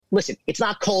listen, it's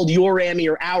not called your Emmy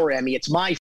or our Emmy. It's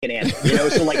my Emmy, you know?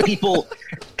 So like people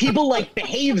like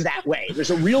behave that way. There's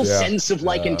a real sense of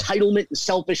like entitlement and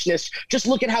selfishness. Just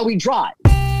look at how we drive.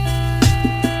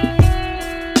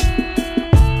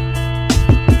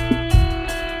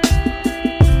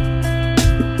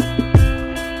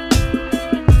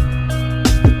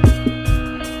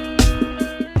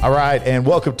 All right, and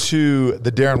welcome to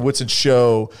the Darren Woodson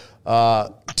Show.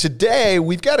 Today,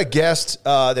 we've got a guest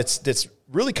that's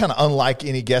really kind of unlike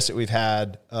any guest that we've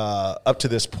had up to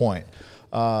this point.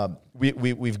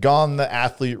 We've gone the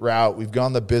athlete route, we've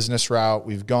gone the business route,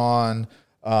 we've gone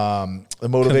the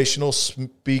motivational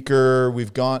speaker,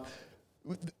 we've gone,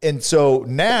 and so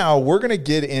now we're going to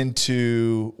get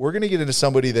into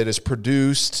somebody that has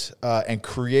produced and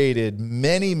created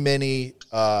many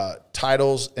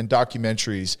titles and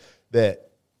documentaries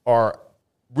that are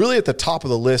really at the top of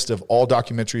the list of all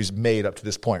documentaries made up to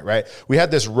this point, right? We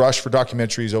had this rush for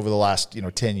documentaries over the last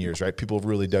 10 years, right? People have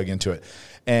really dug into it.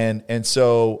 And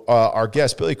so our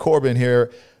guest, Billy Corben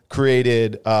here,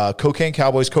 created Cocaine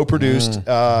Cowboys, co-produced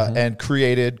and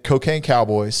created Cocaine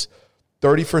Cowboys,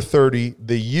 30 for 30,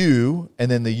 The U, and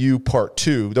then The U Part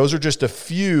 2. Those are just a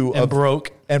few. And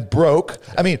Broke. And Broke.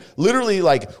 I mean, literally,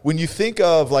 like, when you think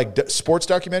of, like, sports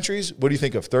documentaries, what do you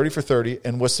think of? 30 for 30.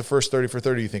 And what's the first 30 for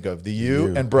 30 you think of? The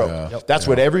U and Broke. Yeah. That's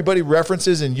what everybody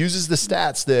references and uses the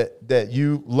stats that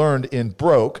you learned in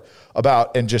Broke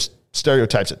about and just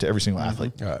stereotypes it to every single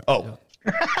athlete. Right. Oh,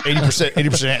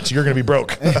 80%, so you're going to be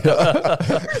broke.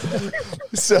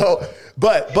 So,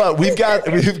 but we've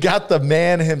got the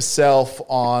man himself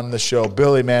on the show,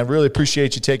 Billy. Man, really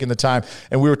appreciate you taking the time.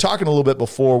 And we were talking a little bit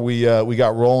before we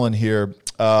got rolling here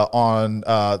on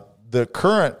the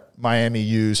current Miami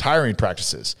U's hiring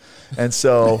practices. And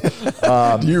so,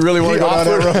 do you really want to go down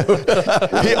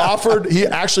that road? He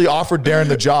actually offered Darren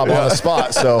the job on the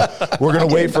spot. So we're going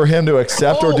to wait for him to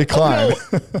accept or decline.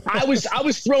 No. I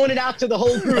was throwing it out to the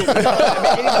whole group.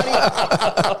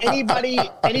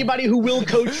 Anybody who will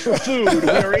coach for food, we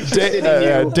are interested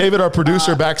in you. David, our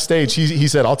producer backstage, he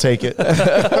said, I'll take it.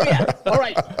 Oh yeah. All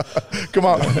right. Come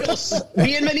on.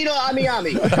 Bienvenido a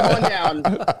Miami. Come on down.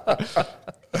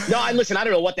 No, and listen, I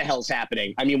don't know what the hell's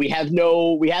happening. I mean, we have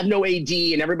no AD,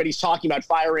 and everybody's talking about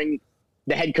firing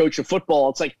the head coach of football.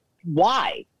 It's like,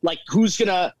 why? Like, who's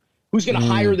gonna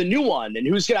hire the new one, and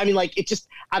who's gonna? I mean, like, it just,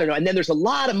 I don't know. And then there's a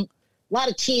lot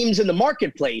of teams in the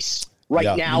marketplace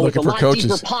right now with a lot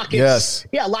deeper pockets. Yes.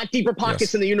 Yeah, a lot deeper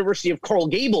pockets than the University of Coral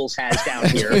Gables has down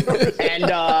here.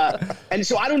 And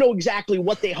so I don't know exactly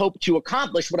what they hope to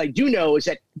accomplish. What I do know is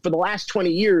that for the last 20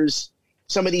 years.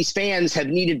 Some of these fans have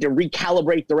needed to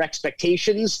recalibrate their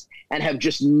expectations and have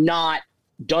just not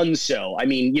done so. I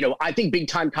mean, I think big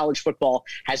time college football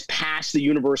has passed the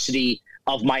University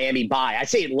of Miami by. I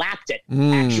say it lapped it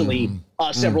actually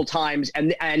several times.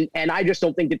 And I just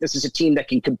don't think that this is a team that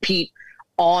can compete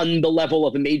on the level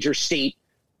of a major state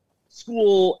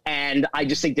school. And I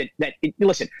just think that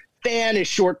listen, fan is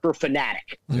short for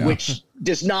fanatic, which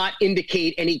does not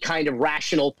indicate any kind of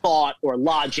rational thought or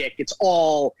logic. It's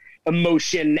all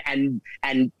emotion and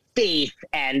faith.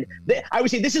 And I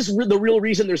would say this is the real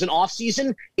reason there's an off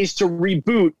season is to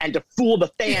reboot and to fool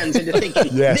the fans into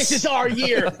thinking this is our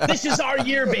year. This is our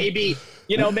year, baby.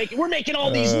 We're making all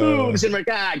these moves and we're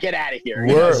get out of here.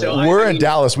 We're in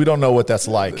Dallas. We don't know what that's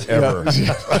like ever.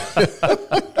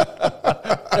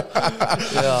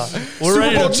 We're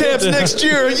Super Bowl champs next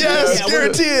year. Yes,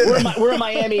 guaranteed. We're in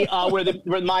Miami, where the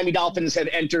Miami Dolphins have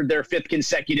entered their 5th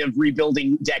consecutive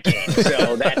rebuilding decade.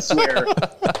 So that's where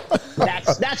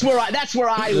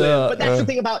I live. But that's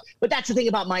the thing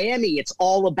about Miami. It's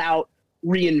all about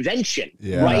reinvention,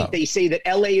 right? They say that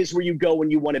LA is where you go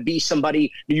when you want to be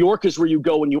somebody. New York is where you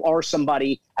go when you are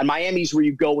somebody, and Miami is where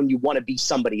you go when you want to be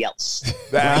somebody else.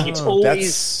 Right? It's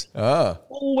always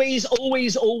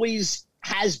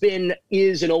has been,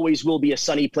 is, and always will be a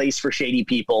sunny place for shady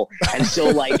people. And so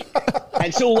we're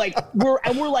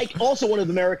like also one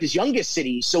of America's youngest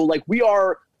cities. So like we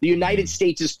are the United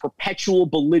States' perpetual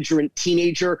belligerent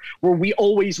teenager where we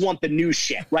always want the new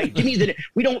shit, right? Give me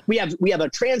we have a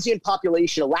transient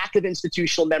population, a lack of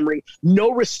institutional memory,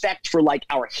 no respect for like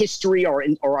our history or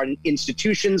our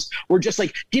institutions. We're just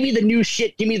like, give me the new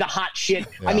shit, give me the hot shit.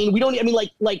 Yeah.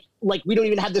 We don't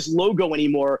even have this logo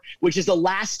anymore, which is the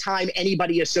last time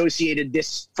anybody associated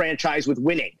this franchise with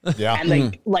winning. Yeah.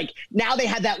 And like now they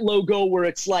have that logo where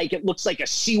it looks like a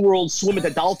SeaWorld Swim with the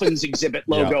Dolphins exhibit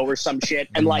logo or some shit.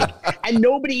 And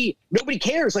nobody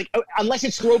cares. Like unless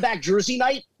it's throwback jersey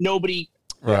night, nobody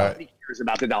cares cares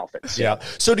about the Dolphins. Yeah.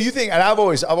 So do you think, and I've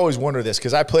always wondered this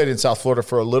because I played in South Florida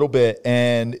for a little bit,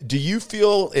 and do you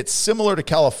feel it's similar to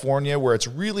California where it's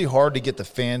really hard to get the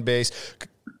fan base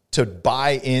to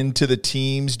buy into the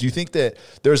teams? Do you think that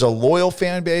there's a loyal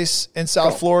fan base in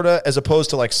South Florida as opposed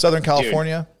to like Southern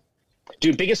California?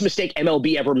 Dude, biggest mistake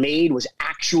MLB ever made was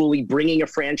actually bringing a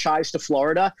franchise to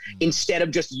Florida instead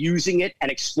of just using it and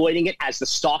exploiting it as the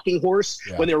stalking horse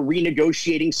when they're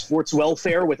renegotiating sports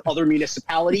welfare with other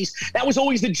municipalities. That was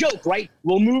always the joke, right?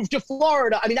 We'll move to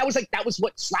Florida. I mean, that was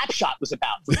what Slapshot was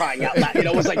about, for crying out loud. You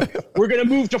know, it was like, we're going to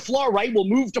move to Florida, right? We'll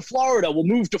move to Florida. We'll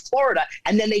move to Florida.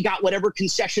 And then they got whatever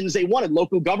concessions they wanted.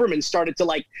 Local governments started to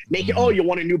like make it, oh, you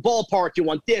want a new ballpark, you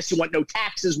want this, you want no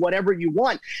taxes, whatever you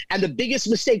want. And the biggest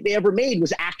mistake they ever made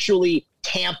was actually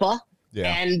Tampa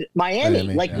and Miami.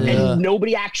 And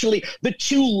nobody actually,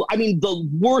 the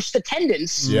worst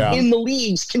attendance in the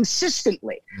leagues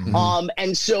consistently.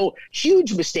 And so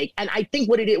huge mistake. And I think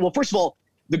what it is, well, first of all,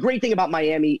 the great thing about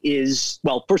Miami is,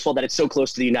 well, first of all, that it's so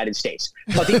close to the United States.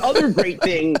 But the other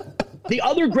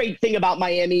great thing about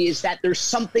Miami is that there's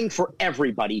something for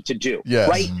everybody to do,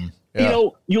 right? You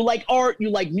know, you like art, you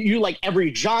like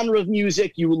every genre of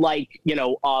music, you like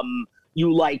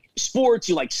sports,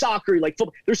 you like soccer, you like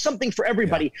football. There's something for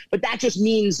everybody, but that just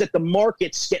means that the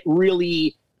markets get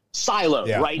really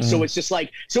siloed, right? So it's just like,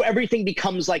 so everything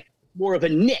becomes like more of a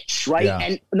niche, right?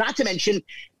 And not to mention,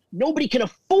 nobody can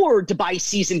afford to buy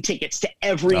season tickets to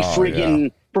every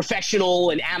friggin' professional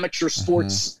and amateur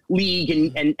sports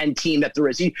league and team that there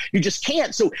is. You just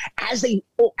can't. So as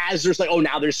there's like,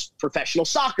 now there's professional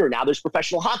soccer, now there's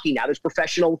professional hockey, now there's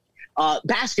professional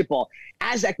basketball.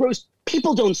 As that grows,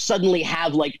 people don't suddenly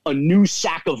have like a new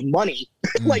sack of money,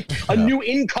 like a new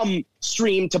income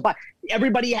stream to buy.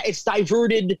 Everybody, it's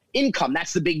diverted income.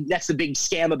 That's the big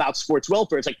scam about sports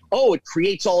welfare. It's like, it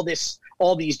creates all these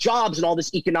jobs and all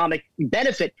this economic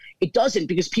benefit. It doesn't,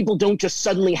 because people don't just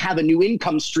suddenly have a new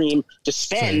income stream to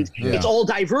spend. It's all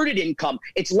diverted income.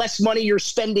 It's less money you're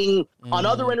spending on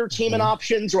other entertainment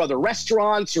options or other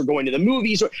restaurants or going to the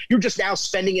movies, or you're just now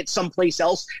spending it someplace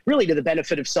else, really to the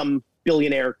benefit of some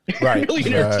billionaire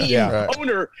team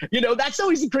owner. You know, that's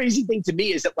always the crazy thing to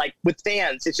me, is that like with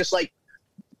fans, it's just like,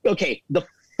 okay, the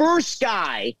first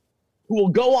guy who will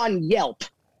go on Yelp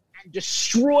and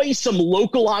destroy some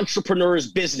local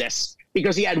entrepreneur's business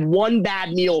because he had one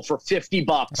bad meal for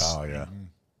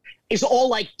 $50 is all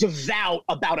like devout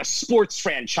about a sports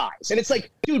franchise. And it's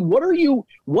like, dude,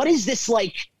 what is this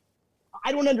like?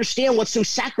 I don't understand what's so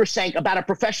sacrosanct about a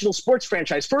professional sports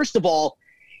franchise. First of all,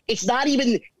 it's not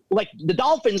even like the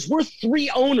Dolphins. We're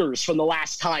 3 owners from the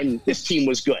last time this team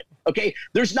was good. Okay.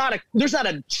 There's not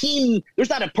a team. There's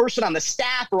not a person on the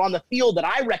staff or on the field that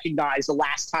I recognize the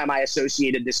last time I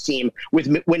associated this team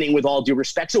with winning, with all due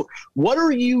respect. So what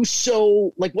are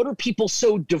people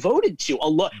so devoted to?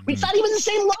 It's not even the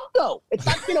same logo. It's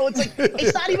not, it's like,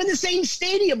 it's not even the same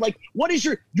stadium. Like, what is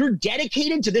you're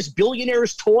dedicated to this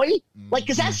billionaire's toy? Like,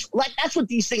 cause that's what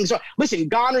these things are. Listen,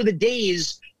 gone are the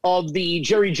days of the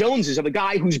Jerry Joneses, of the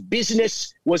guy whose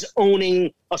business was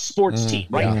owning a sports team,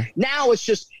 right? Now it's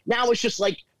just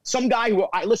like some guy who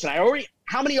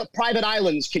how many private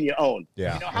islands can you own?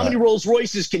 How many Rolls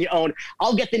Royces can you own?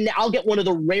 I'll get one of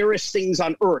the rarest things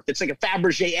on earth. It's like a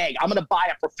Fabergé egg. I'm going to buy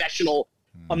a professional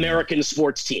American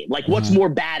sports team. Like, what's more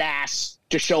badass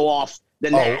to show off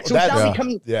than that? So it's now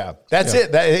becoming that's it.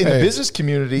 In the business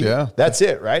community, that's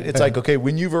it, right? It's like, okay,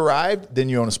 when you've arrived, then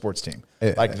you own a sports team.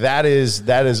 Like that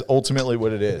is ultimately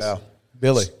what it is.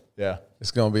 Billy. It's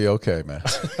going to be okay, man.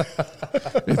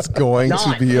 It's going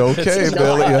to be okay,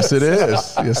 Billy. Yes, it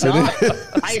is. Yes, it is.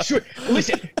 I assure.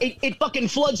 Listen, it fucking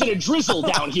floods in a drizzle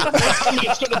down here. Don't tell me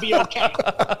it's going to be okay.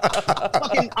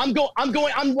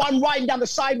 I'm riding down the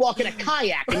sidewalk in a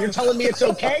kayak, and you're telling me it's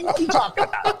okay? What are you talking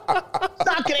about?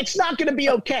 It's not going to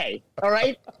be okay. All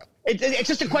right. It's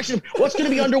just a question of what's going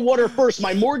to be underwater first,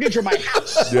 my mortgage or my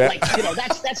house.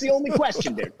 That's the only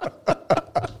question, dude.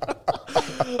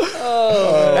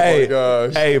 My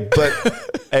gosh.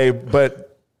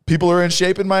 But people are in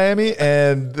shape in Miami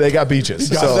and they got beaches,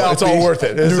 so it's all worth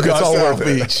it. It's all worth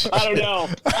it. I don't know.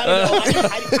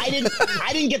 I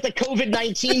didn't get the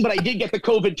COVID-19, but I did get the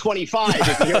COVID-25.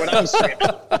 If you hear what I'm saying.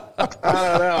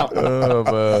 I don't know. Oh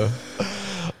man.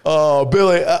 Oh,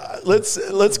 Billy,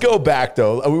 let's go back,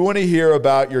 though. We want to hear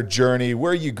about your journey,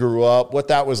 where you grew up, what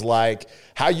that was like,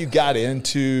 how you got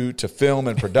into film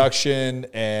and production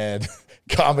and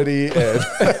comedy. And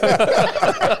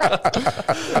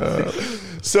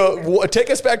so take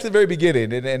us back to the very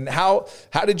beginning. And how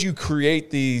did you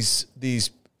create these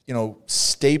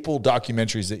staple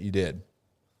documentaries that you did?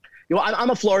 I'm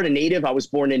a Florida native. I was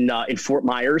born in Fort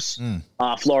Myers,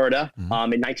 Florida, in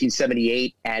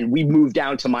 1978, and we moved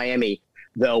down to Miami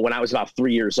though when I was about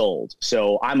 3 years old.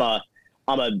 So I'm a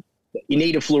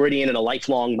native Floridian and a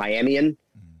lifelong Miamian.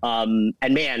 And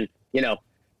man,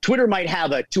 Twitter might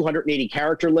have a 280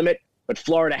 character limit, but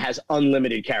Florida has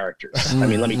unlimited characters. I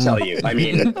mean, let me tell you.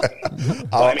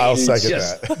 I'll second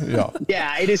that.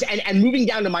 Yeah, it is. And moving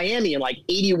down to Miami in like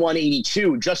 81,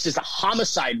 82, just as the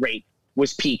homicide rate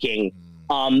was peaking,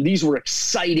 these were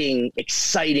exciting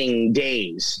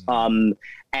days.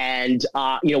 And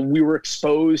we were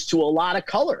exposed to a lot of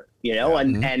color,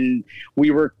 and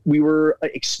we were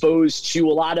exposed to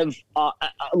a lot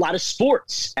of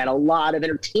sports and a lot of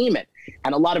entertainment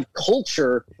and a lot of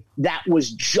culture that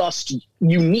was just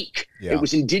unique. Yeah. It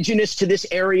was indigenous to this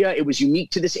area. It was unique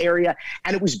to this area,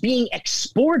 and it was being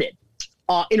exported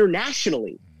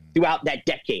internationally throughout that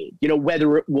decade.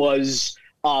 Whether it was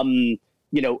the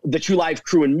True Live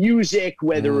Crew in music,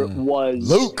 whether it was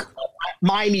Luke.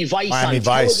 Miami Vice on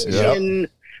television,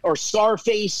 or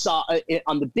Scarface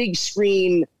on the big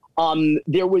screen.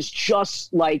 There was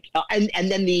just like, and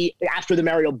then after the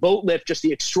Mariel boat lift, just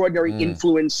the extraordinary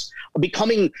influence of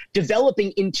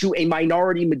developing into a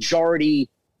minority majority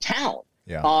town.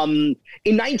 Yeah. In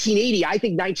 1980, I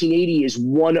think 1980 is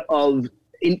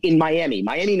in Miami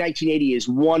 1980 is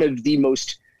one of the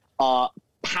most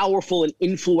powerful and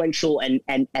influential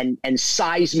and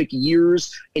seismic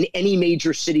years in any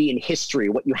major city in history.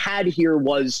 What you had here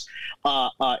was, I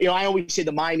always say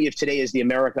the Miami of today is the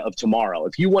America of tomorrow.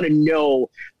 If you want to know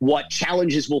what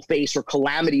challenges we'll face or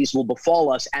calamities will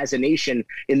befall us as a nation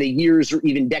in the years or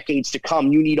even decades to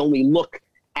come, you need only look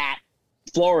at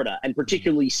Florida, and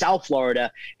particularly South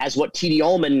Florida, as what T.D.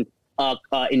 Ullman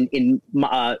in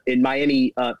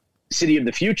Miami City of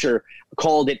the Future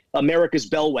called it America's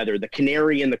bellwether, the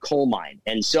canary in the coal mine.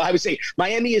 And so I would say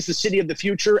Miami is the city of the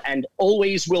future and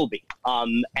always will be.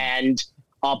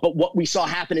 But what we saw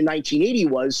happen in 1980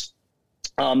 was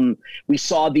we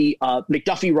saw the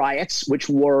McDuffie riots, which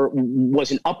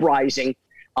was an uprising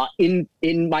in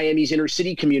Miami's inner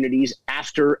city communities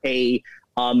after a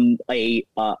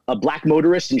black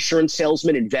motorist, insurance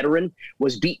salesman, and veteran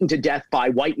was beaten to death by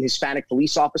white and Hispanic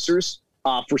police officers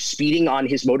for speeding on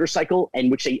his motorcycle, and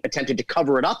which they attempted to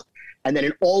cover it up. And then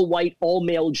an all-white,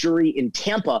 all-male jury in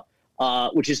Tampa,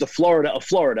 which is the Florida of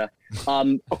Florida,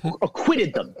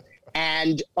 acquitted them.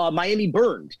 And Miami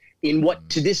burned in what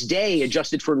to this day,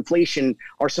 adjusted for inflation,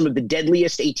 are some of the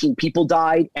deadliest. 18 people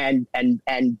died, and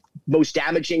most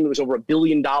damaging, there was over $1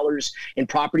 billion in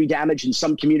property damage in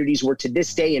some communities where to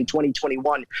this day in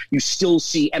 2021, you still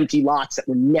see empty lots that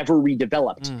were never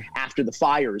redeveloped after the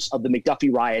fires of the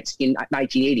McDuffie riots in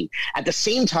 1980. At the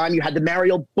same time, you had the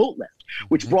Mariel boat lift,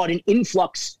 which brought an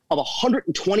influx of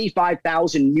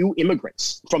 125,000 new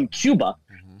immigrants from Cuba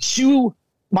to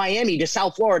Miami, to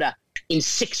South Florida, in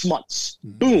 6 months.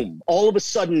 Boom. All of a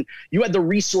sudden, you had the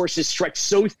resources stretched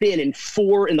so thin in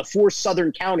the four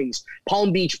southern counties,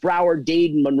 Palm Beach, Broward,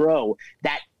 Dade, and Monroe,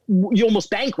 that you almost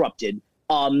bankrupted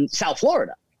South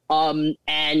Florida.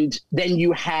 And then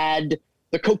you had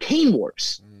the cocaine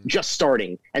wars just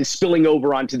starting and spilling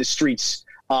over onto the streets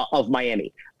of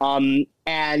Miami.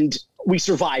 And we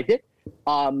survived it,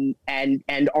 and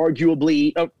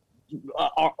arguably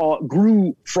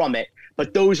grew from it.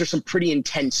 But those are some pretty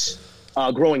intense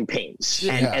growing pains.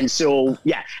 And so,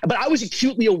 but I was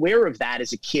acutely aware of that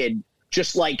as a kid,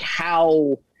 just like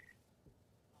how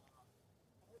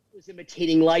was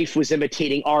imitating life, was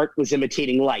imitating art, was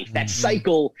imitating life. That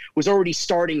cycle was already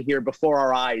starting here before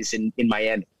our eyes in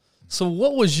Miami. So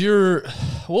what was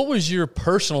your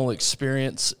personal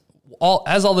experience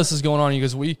as all this is going on?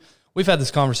 Because we've had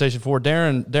this conversation before.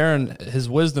 Darren, his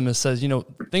wisdom says,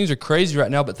 things are crazy right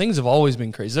now, but things have always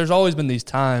been crazy. There's always been these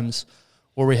times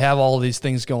where we have all of these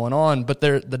things going on, but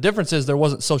the difference is there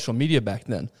wasn't social media back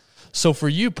then. So for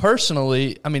you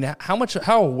personally, I mean,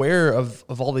 how aware of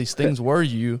all these things were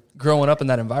you growing up in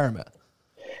that environment?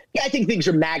 Yeah, I think things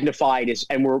are magnified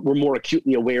and we're more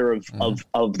acutely aware of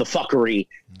the fuckery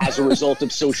as a result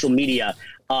of social media.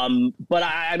 But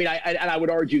I would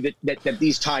argue that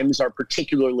these times are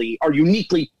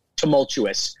uniquely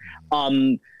tumultuous.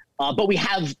 But we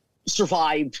have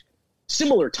survived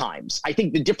similar times. I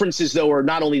think the differences, though, are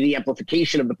not only the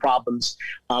amplification of the problems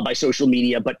by social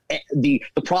media, but the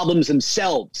problems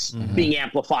themselves being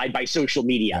amplified by social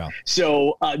media. Yeah.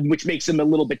 So, which makes them a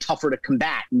little bit tougher to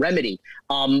combat and remedy.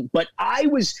 But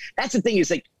that's the thing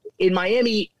is, like, in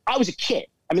Miami, I was a kid.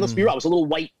 I mean, let's be real. I was a little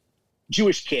white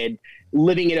Jewish kid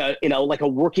living in a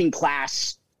working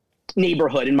class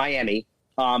neighborhood in Miami.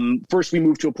 First, we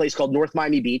moved to a place called North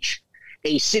Miami Beach.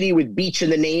 a city with beach in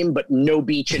the name, but no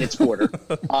beach in its border.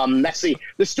 That's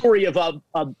the story of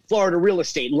Florida real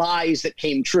estate, lies that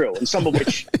came true, and some of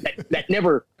which that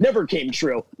never came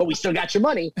true, but we still got your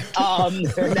money.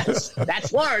 That's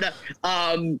Florida.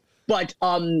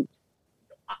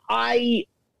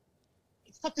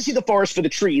 It's tough to see the forest for the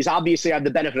trees. Obviously, I have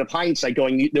the benefit of hindsight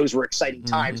going, those were exciting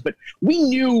times, but we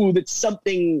knew that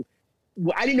something,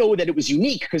 I didn't know that it was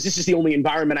unique because this is the only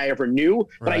environment I ever knew,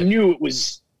 but I knew it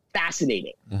was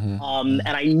fascinating. And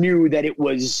I knew that it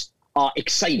was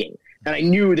exciting. And I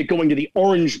knew that going to the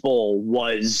Orange Bowl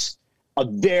was a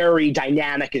very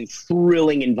dynamic and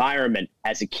thrilling environment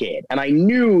as a kid. And I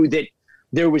knew that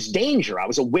there was danger. I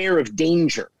was aware of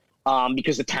danger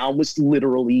because the town was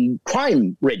literally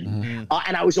crime ridden.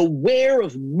 And I was aware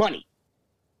of money.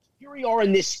 Here we are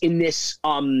in this,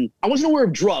 I wasn't aware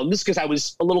of drugs because I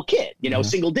was a little kid,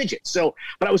 single digits.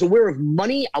 But I was aware of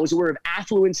money. I was aware of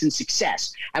affluence and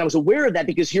success. And I was aware of that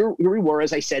because here we were,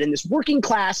 as I said, in this working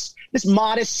class, this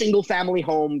modest single family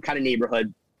home kind of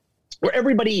neighborhood where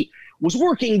everybody was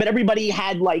working, but everybody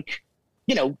had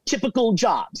typical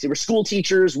jobs. They were school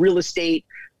teachers, real estate,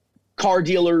 car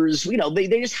dealers, they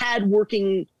just had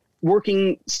working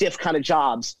stiff kind of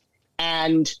jobs.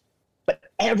 But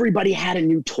everybody had a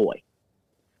new toy.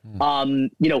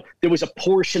 There was a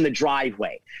Porsche in the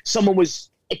driveway. Someone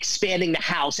was expanding the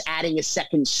house, adding a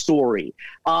second story.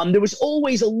 There was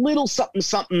always a little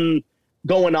something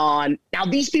going on. Now,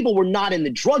 these people were not in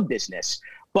the drug business,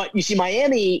 but you see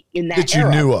Miami in that era.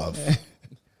 That you knew of.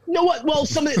 No, well,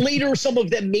 some of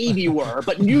them maybe were,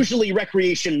 but usually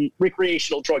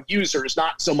recreational drug users,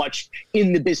 not so much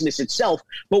in the business itself.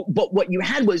 But what you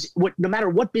had was, no matter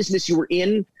what business you were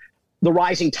in, the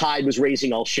rising tide was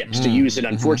raising all ships, to use an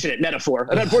unfortunate metaphor,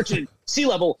 an unfortunate sea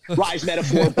level rise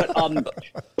metaphor.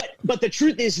 But the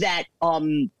truth is that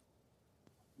I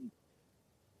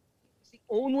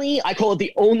call it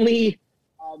the only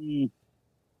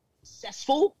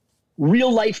successful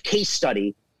real life case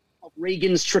study of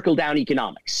Reagan's trickle-down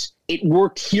economics. It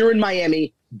worked here in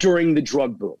Miami during the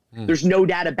drug boom. There's no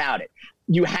doubt about it.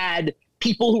 You had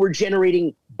people who were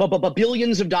generating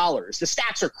billions of dollars. The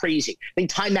stats are crazy. I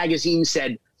think Time Magazine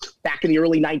said back in the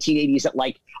early 1980s that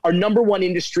our number one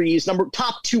industries,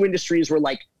 top two industries were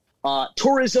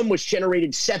tourism, which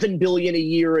generated $7 billion a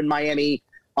year in Miami,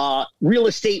 real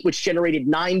estate, which generated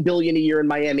 $9 billion a year in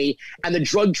Miami, and the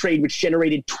drug trade, which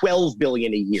generated $12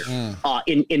 billion a year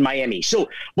in Miami. So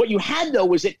what you had, though,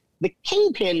 was that the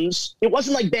kingpins, it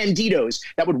wasn't like banditos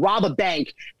that would rob a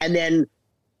bank and then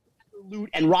loot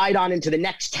and ride on into the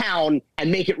next town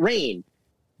and make it rain.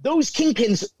 Those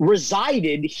kingpins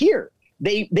resided here.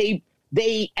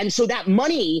 And so that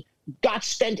money got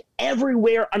spent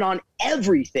everywhere and on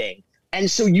everything. And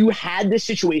so you had this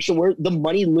situation where the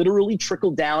money literally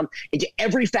trickled down into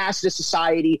every facet of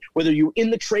society, whether you were in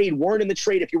the trade, weren't in the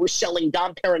trade. If you were selling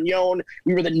Dom Perignon,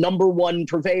 we were the number one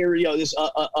purveyor,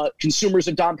 consumers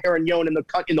of Dom Perignon in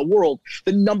the world,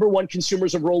 the number one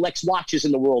consumers of Rolex watches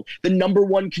in the world, the number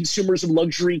one consumers of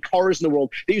luxury cars in the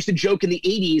world. They used to joke in the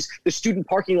 80s, the student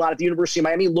parking lot at the University of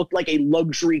Miami looked like a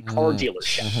luxury car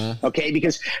dealership. Okay,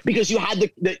 because you had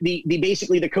the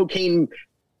basically the cocaine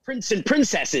prince and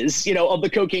princesses, of the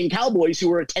Cocaine Cowboys who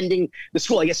were attending the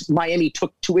school. I guess Miami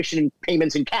took tuition and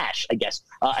payments in cash, I guess,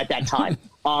 at that time.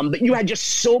 But you had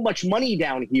just so much money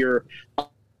down here.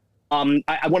 One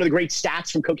of the great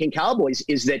stats from Cocaine Cowboys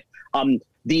is that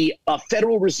the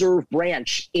Federal Reserve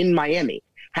branch in Miami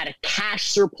had a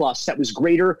cash surplus that was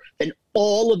greater than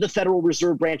all of the Federal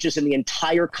Reserve branches in the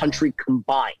entire country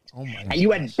combined. And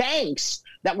you had banks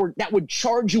that would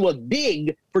charge you a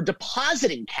vig for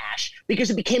depositing cash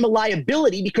because it became a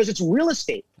liability because it's real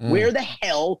estate. Where the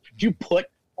hell do you put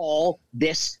all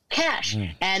this cash?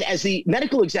 And as the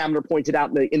medical examiner pointed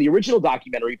out in the original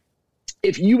documentary,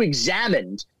 if you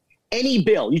examined any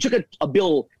bill, you took a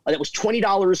bill that was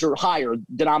 $20 or higher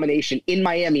denomination in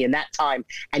Miami in that time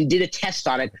and did a test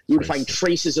on it, you would find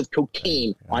traces of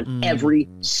cocaine on every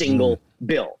single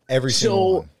bill. Every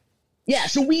single one. Yeah,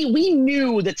 so we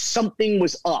knew that something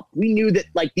was up. We knew that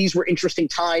these were interesting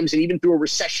times, and even through a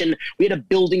recession, we had a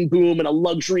building boom and a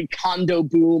luxury condo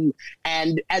boom,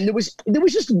 and there was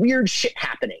just weird shit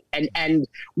happening. And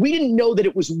we didn't know that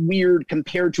it was weird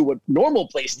compared to a normal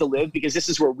place to live because this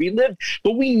is where we lived,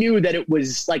 but we knew that it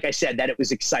was, like I said, that it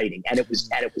was exciting and it was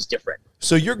different.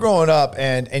 So you're growing up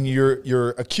and you're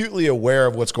acutely aware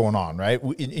of what's going on, right?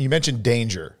 You mentioned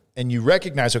danger. And you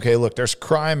recognize, okay, look, there's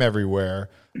crime everywhere.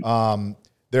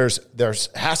 there's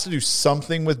has to do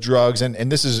something with drugs,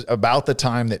 and this is about the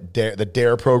time that the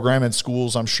DARE program in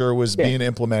schools, I'm sure, was being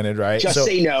implemented, right? Just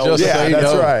say no.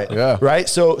 That's right. Yeah. Right.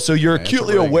 So you're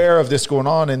acutely aware of this going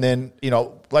on, and then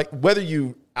like whether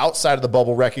you outside of the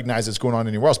bubble recognize it's going on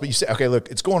anywhere else, but you say, okay, look,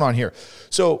 it's going on here.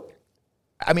 So,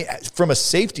 I mean, from a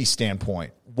safety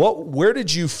standpoint, where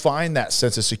did you find that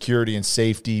sense of security and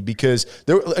safety? Because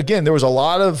there was a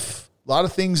lot of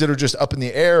things that are just up in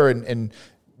the air, and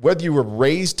whether you were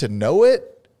raised to know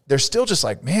it, they're still just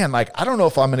like, man, like, I don't know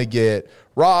if I'm going to get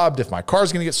robbed, if my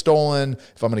car's going to get stolen,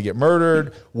 if I'm going to get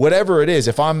murdered, whatever it is,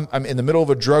 if I'm in the middle of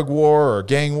a drug war or a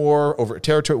gang war over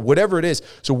territory, whatever it is.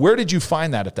 So where did you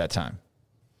find that at that time?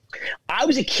 I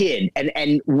was a kid,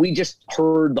 and we just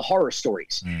heard the horror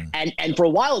stories. And for a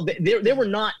while, they were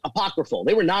not apocryphal.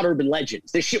 They were not urban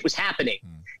legends. This shit was happening.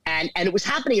 And it was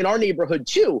happening in our neighborhood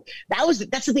too. That's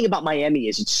the thing about Miami,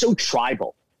 is it's so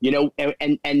tribal.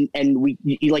 And we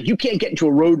you can't get into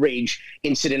a road rage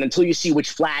incident until you see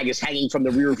which flag is hanging from the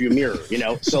rearview mirror,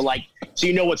 so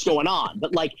you know what's going on.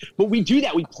 But we do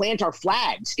that. We plant our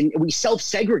flags and we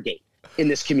self-segregate in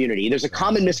this community. There's a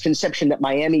common misconception that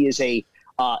Miami is a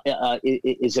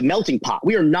melting pot.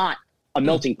 We are not a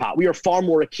melting pot. We are far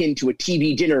more akin to a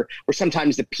TV dinner where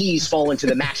sometimes the peas fall into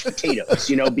the mashed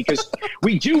potatoes, because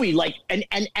we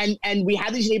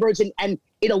have these neighborhoods, and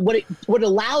what it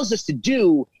allows us to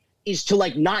do is to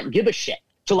not give a shit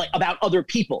about other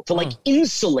people, to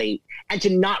insulate and to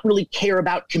not really care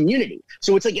about community.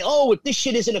 So it's if this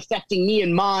shit isn't affecting me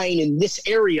and mine in this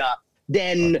area,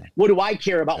 then what do I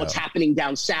care about what's happening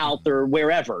down south or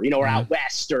wherever, or out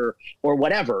west or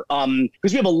whatever?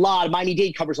 Because we have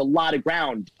Miami-Dade covers a lot of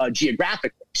ground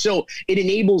geographically. So it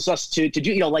enables us to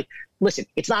do, listen,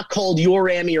 it's not called your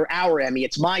Emmy or our Emmy,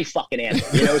 it's my fucking Emmy,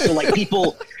 So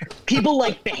people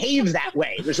behave that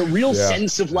way. There's a real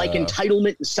sense of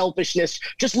entitlement and selfishness.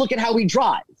 Just look at how we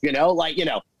drive, it's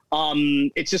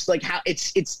just how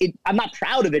I'm not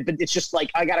proud of it, but it's just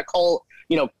I got to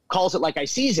calls it like I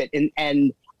sees it. And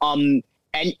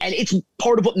it's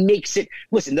part of what makes it,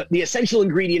 listen, the essential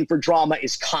ingredient for drama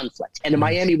is conflict. And in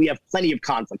Miami, we have plenty of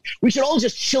conflict. We should all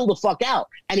just chill the fuck out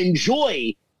and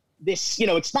enjoy this,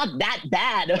 it's not that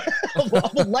bad of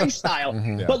a lifestyle,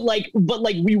 but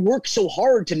we work so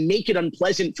hard to make it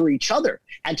unpleasant for each other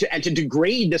and to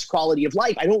degrade this quality of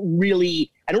life. I don't really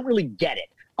get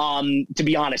it, to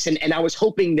be honest. And I was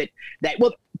hoping that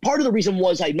part of the reason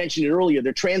was, I mentioned it earlier,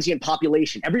 the transient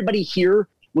population. Everybody here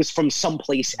was from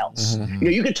someplace else.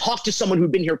 You could talk to someone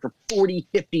who'd been here for 40,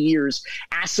 50 years,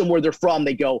 ask them where they're from.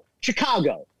 They go,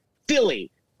 Chicago, Philly,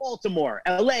 Baltimore,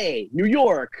 LA, New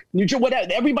York, New Jersey, whatever.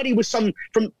 Everybody was from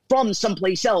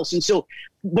someplace else. And so,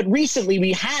 but recently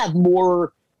we have the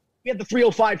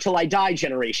 305 till I die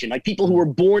generation, people who were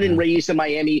born and raised in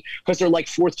Miami because they're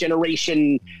fourth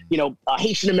generation,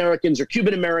 Haitian Americans or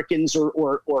Cuban Americans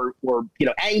or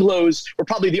Anglos. We're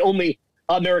probably the only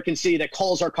American city that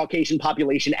calls our Caucasian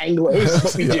population Anglos,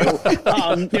 but we do.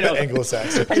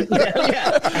 Anglo-Saxon.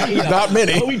 Not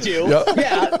many. But we do. Yep.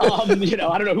 Yeah. I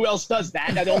don't know who else does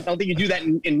that. I don't think you do that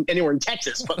in anywhere in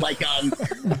Texas, but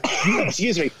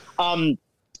excuse me. And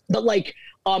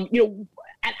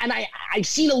I've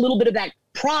seen a little bit of that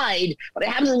pride, but I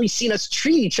haven't really seen us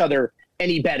treat each other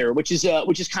any better, which is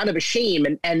kind of a shame.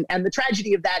 And the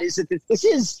tragedy of that is that this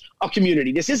is a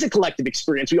community. This is a collective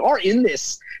experience. We are in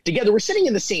this together. We're sitting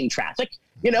in the same traffic,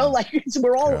 so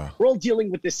we're all dealing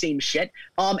with the same shit.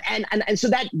 And so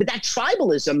that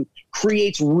tribalism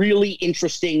creates really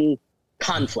interesting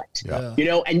conflict,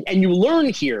 and you learn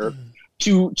here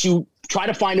to try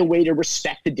to find a way to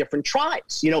respect the different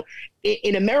tribes.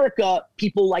 In America,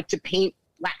 people like to paint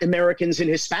Latin Americans and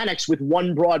Hispanics with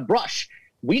one broad brush.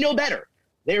 We know better.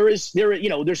 There's one thing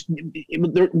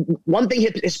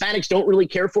Hispanics don't really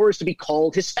care for is to be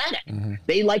called Hispanic.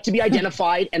 They like to be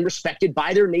identified and respected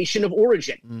by their nation of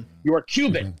origin. You are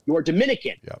Cuban, you are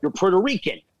Dominican, you're Puerto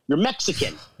Rican, you're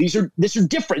Mexican. These are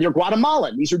different. You're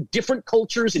Guatemalan. These are different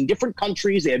cultures in different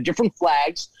countries. They have different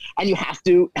flags, and you have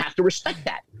to respect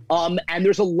that. And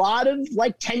there's a lot of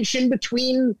tension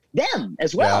between them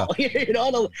as well,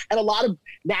 and a lot of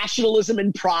nationalism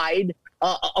and pride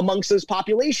amongst those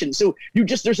populations. So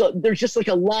there's just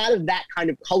a lot of that kind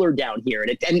of color down here.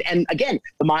 And again,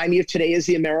 the Miami of today is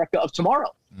the America of tomorrow.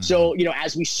 So,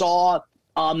 as we saw,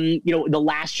 the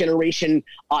last generation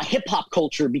hip hop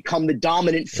culture become the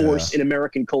dominant force in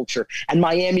American culture. And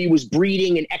Miami was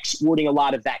breeding and exporting a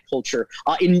lot of that culture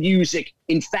in music,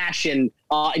 in fashion,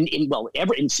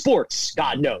 in sports,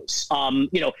 God knows.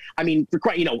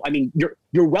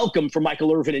 You're welcome for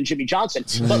Michael Irvin and Jimmy Johnson,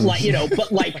 but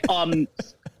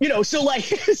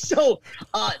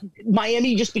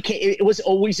Miami just it was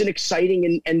always an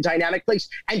exciting and dynamic place,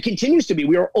 and continues to be.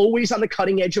 We are always on the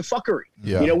cutting edge of fuckery.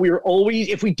 Yeah. We are always,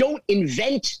 if we don't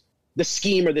invent the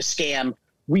scheme or the scam,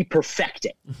 we perfect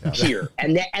it here,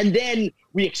 and then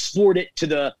we export it to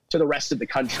the rest of the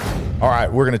country. All right,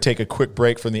 we're going to take a quick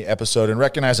break from the episode and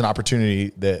recognize an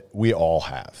opportunity that we all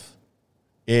have.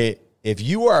 If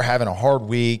you are having a hard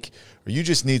week or you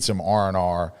just need some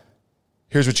R&R,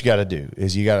 here's what you got to do: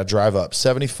 is you got to drive up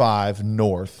 75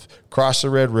 north, cross the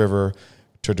Red River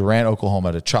to Durant,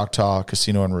 Oklahoma, to Choctaw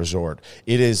Casino and Resort.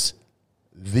 It is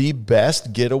the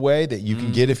best getaway that you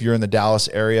can get if you're in the Dallas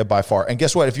area by far. And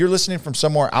guess what? If you're listening from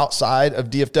somewhere outside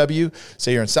of DFW,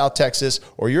 say you're in South Texas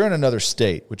or you're in another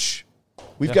state, which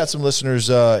we've got some listeners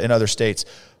in other states,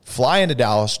 fly into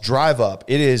Dallas, drive up.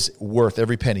 It is worth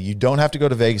every penny. You don't have to go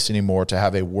to Vegas anymore to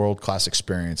have a world-class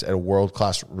experience at a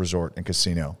world-class resort and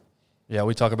casino. Yeah,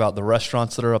 we talk about the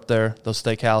restaurants that are up there, those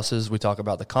steakhouses. We talk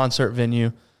about the concert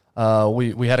venue.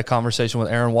 We had a conversation with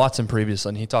Aaron Watson previously,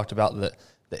 and he talked about the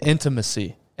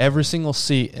intimacy. Every single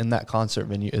seat in that concert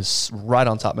venue is right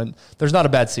on top. And there's not a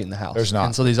bad seat in the house. There's not.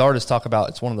 And so these artists talk about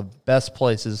it's one of the best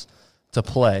places to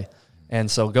play. And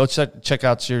so go check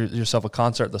out yourself a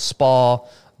concert at the Spa,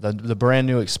 the brand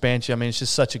new expansion. I mean, it's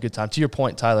just such a good time. To your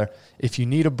point, Tyler, if you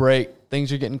need a break,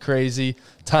 things are getting crazy,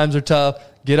 times are tough,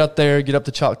 get up there, get up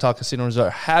to Choctaw Casino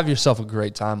Resort, have yourself a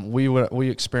great time. We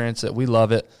experience it. We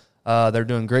love it. They're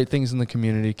doing great things in the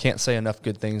community. Can't say enough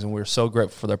good things, and we're so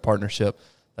grateful for their partnership.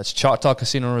 That's Choctaw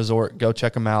Casino Resort. Go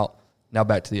check them out. Now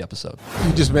back to the episode.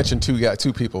 You just mentioned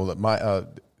two people,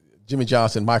 Jimmy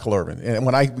Johnson, Michael Irvin. And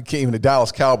when I became the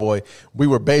Dallas Cowboy, we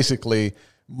were basically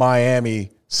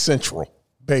Miami Central.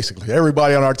 Basically,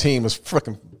 everybody on our team was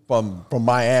freaking from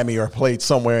Miami or played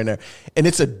somewhere in there. And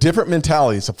it's a different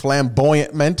mentality. It's a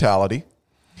flamboyant mentality.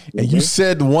 And you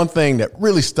said one thing that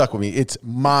really stuck with me. It's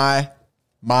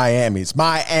Miami. It's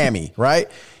Miami,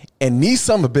 right? And these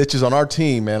son of bitches on our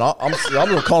team, man, I'm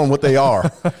going to call them what they are.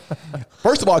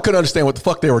 First of all, I couldn't understand what the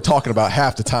fuck they were talking about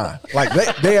half the time. Like,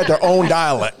 they had their own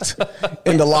dialect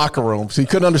in the locker room, so you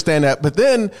couldn't understand that. But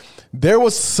then there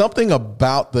was something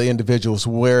about the individuals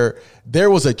where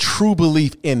there was a true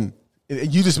belief in,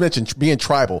 you just mentioned being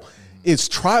tribal. It's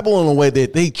tribal in a way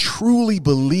that they truly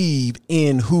believe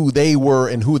in who they were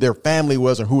and who their family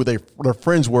was and who their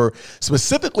friends were,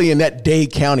 specifically in that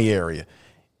Dade County area.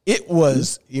 It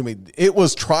was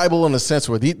tribal in a sense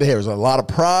where there was a lot of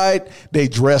pride. They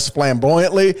dressed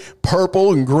flamboyantly.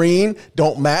 Purple and green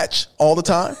don't match all the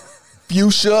time.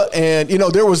 Fuchsia, and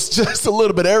there was just a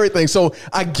little bit of everything. So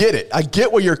I get it. I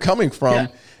get where you're coming from,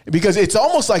 because it's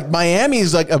almost like Miami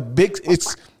is like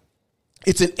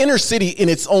it's an inner city in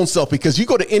its own self, because you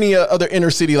go to any other inner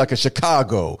city like a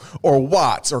Chicago or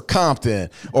Watts or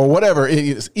Compton or whatever,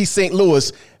 East St.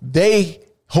 Louis, they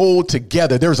hold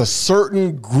together. There's a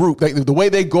certain group. The way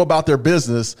they go about their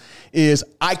business is,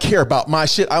 I care about my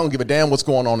shit. I don't give a damn what's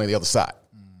going on the other side.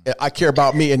 I care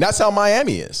about me. And that's how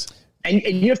Miami is. And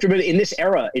you have to remember, in this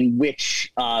era in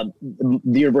which the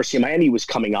University of Miami was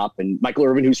coming up, and Michael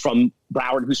Irvin, who's from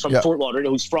Broward, who's from Fort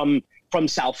Lauderdale, who's from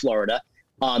South Florida,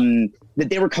 that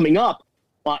they were coming up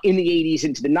in the 80s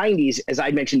into the 90s. As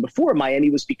I mentioned before, Miami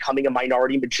was becoming a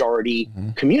minority-majority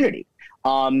community.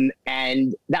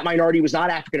 And that minority was not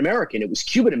African-American. It was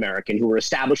Cuban-American, who were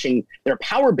establishing their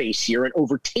power base here and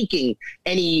overtaking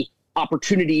any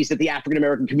opportunities that the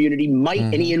African-American community might,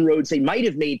 any inroads they might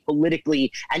have made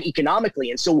politically and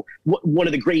economically. And so one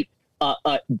of the great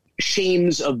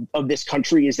shames of this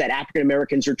country is that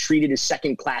African-Americans are treated as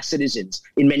second-class citizens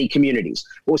in many communities.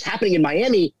 What was happening in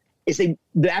Miami is the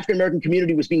African-American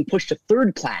community was being pushed to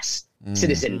third-class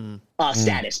citizen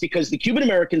status, because the Cuban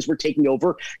Americans were taking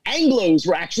over. Anglos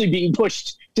were actually being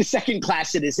pushed to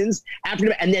second-class citizens,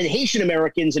 and then Haitian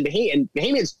Americans and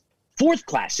Bahamians,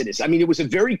 fourth-class citizens. I mean, it was a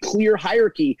very clear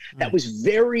hierarchy that was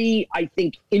very, I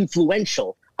think,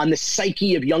 influential on the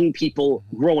psyche of young people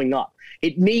growing up.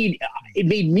 It made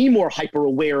me more hyper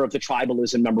aware of the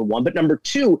tribalism, number one. But number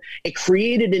two, it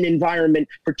created an environment,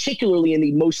 particularly in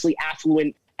the mostly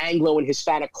affluent Anglo and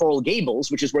Hispanic Coral Gables,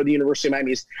 which is where the University of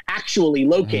Miami is actually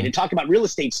located. Talk about real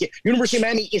estate. University of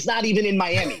Miami is not even in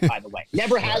Miami, by the way.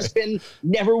 Never has been,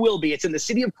 never will be. It's in the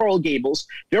city of Coral Gables,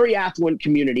 very affluent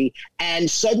community. And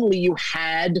suddenly you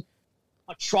had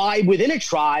a tribe within a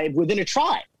tribe within a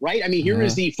tribe, right? I mean, here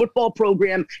is the football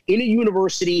program in a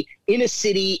university, in a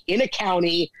city, in a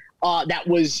county.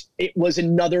 it was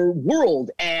another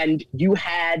world. And you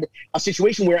had a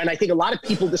situation where, and I think a lot of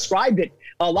people described it,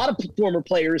 a lot of former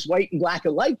players, white and black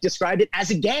alike, described it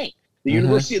as a gang. The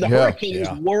University of the Hurricanes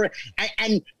were,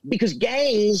 and because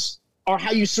gangs are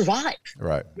how you survive.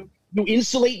 Right. You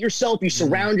insulate yourself, you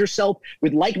surround yourself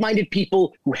with like-minded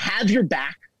people who have your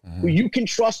back, who you can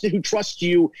trust and who trust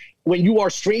you when you are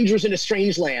strangers in a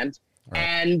strange land. Right.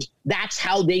 And that's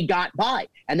how they got by.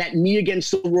 And that me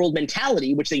against the world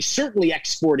mentality, which they certainly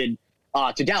exported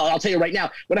to Dallas. I'll tell you right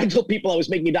now, when I told people I was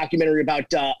making a documentary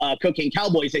about Cocaine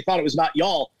Cowboys, they thought it was about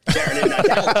y'all, Darren, in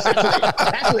Dallas.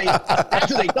 That's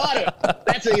what they thought of.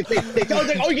 That's what they thought,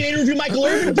 like, oh, you can interview Michael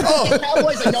Irvin for Cocaine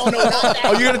Cowboys? Like, no, not that.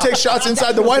 Oh, you're going to take shots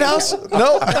inside the White House?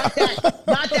 No. Not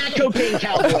that Cocaine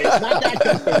Cowboys. Not that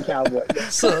Cocaine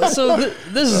Cowboys. So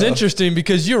this is interesting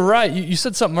because you're right. You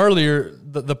said something earlier.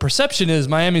 The perception is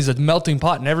Miami's a melting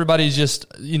pot and everybody's just,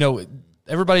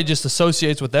 everybody just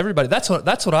associates with everybody. That's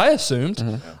what I assumed.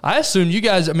 Mm-hmm. I assumed you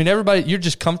guys, everybody, you're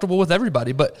just comfortable with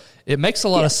everybody, but it makes a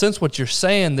lot of sense what you're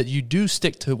saying, that you do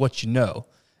stick to what you know.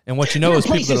 And what you know is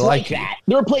people that are like that.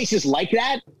 There are places like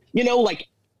that, like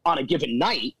on a given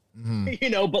night,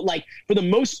 but like for the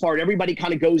most part, everybody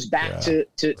kind of goes back to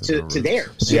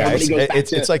theirs. Yeah,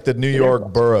 it's like the New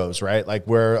York boroughs, right? Like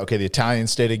where, the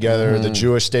Italians stay together, the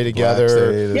Jewish stay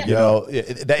together.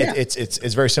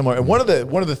 It's very similar. And one of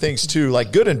the things too,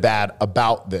 like good and bad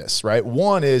about this, right?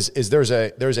 One is there's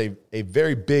a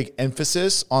very big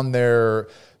emphasis on their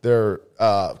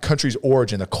country's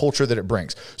origin, the culture that it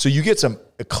brings. So you get some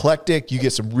eclectic, you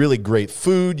get some really great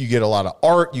food, you get a lot of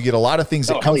art, you get a lot of things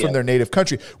that come from their native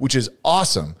country, which is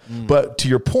awesome. But to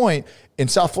your point, in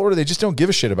South Florida, they just don't give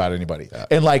a shit about anybody. Yeah.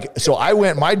 And so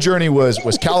my journey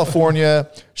was California,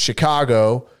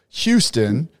 Chicago,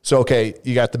 Houston. So,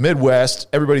 you got the Midwest.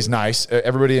 Everybody's nice.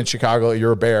 Everybody in Chicago,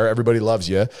 you're a bear. Everybody loves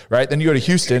you, right? Then you go to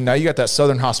Houston. Now you got that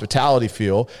Southern hospitality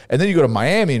feel. And then you go to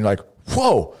Miami and you're like,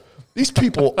 whoa, these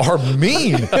people are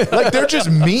mean. Like they're just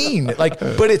mean. Like,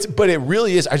 but it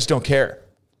really is. I just don't care.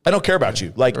 I don't care about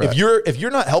you. Like if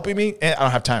you're not helping me, I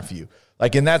don't have time for you.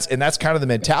 Like, and that's kind of the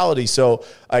mentality. So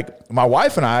like my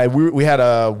wife and I, we had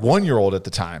a 1-year-old at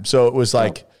the time. So it was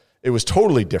like, it was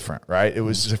totally different, right? It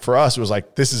was, for us, it was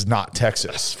like, this is not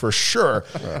Texas for sure.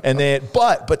 And then,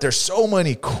 but there's so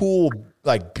many cool,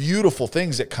 like beautiful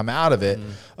things that come out of it.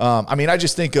 I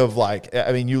just think of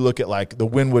you look at like the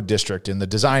Wynwood district and the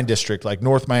design district, like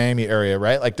North Miami area,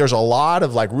 right? Like there's a lot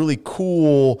of like really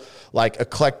cool, like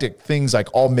eclectic things like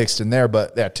all mixed in there.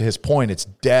 But to his point, it's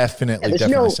definitely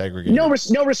segregated. No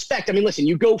respect. Listen,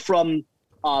 you go from,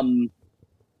 watch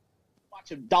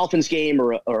a Dolphins game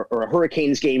or a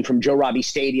Hurricanes game from Joe Robbie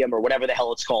Stadium or whatever the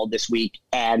hell it's called this week.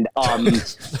 And,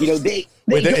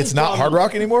 it's not Hard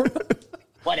Rock anymore?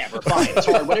 Whatever, fine. It's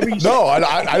hard. Whatever you say. No,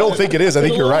 I don't think it is. I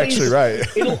think you're actually right.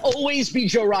 It'll always be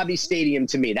Joe Robbie Stadium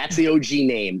to me. That's the OG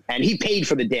name. And he paid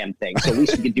for the damn thing. So at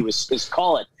least we could do is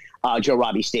call it Joe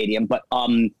Robbie Stadium. But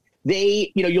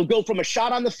you'll go from a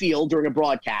shot on the field during a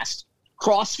broadcast,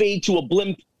 crossfade to a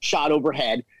blimp shot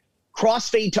overhead,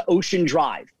 crossfade to Ocean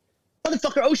Drive.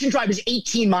 Motherfucker, Ocean Drive is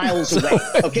 18 miles away.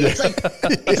 Okay, it's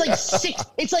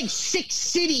like six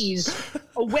cities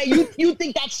away. You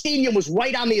think that stadium was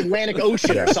right on the Atlantic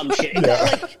Ocean or some shit?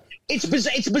 It's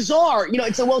bizarre.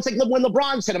 It's like when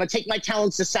LeBron said, "I'm gonna take my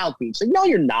talents to South Beach." Like, no,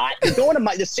 you're not. You're going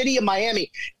to the city of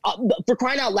Miami. For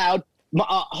crying out loud,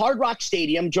 Hard Rock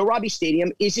Stadium, Joe Robbie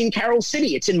Stadium, is in Carroll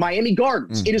City. It's in Miami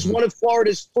Gardens. It is one of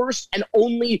Florida's first and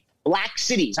only black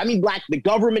cities. Black. The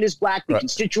government is black. The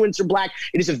constituents are black.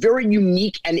 It is a very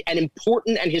unique and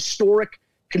important and historic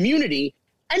community.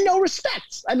 And no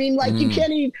respect. You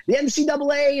can't even, the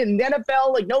NCAA and the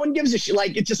NFL, like no one gives a shit.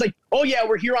 Like, it's just like, oh yeah,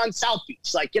 we're here on South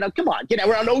Beach. Like, come on,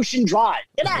 we're on Ocean Drive.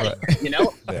 Get out of here,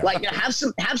 Like, have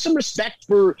some respect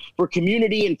for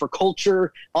community and for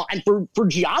culture and for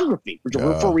geography,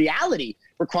 for reality,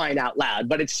 for crying out loud.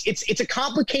 But it's a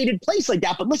complicated place like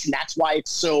that. But listen, that's why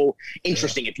it's so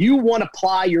interesting. If you want to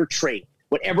ply your trade,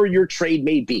 whatever your trade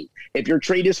may be, if your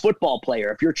trade is football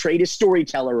player, if your trade is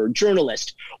storyteller or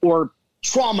journalist or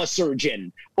trauma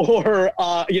surgeon or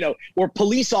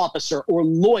police officer or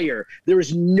lawyer, there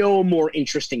is no more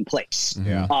interesting place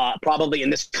probably in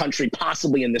this country,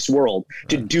 possibly in this world,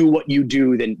 to do what you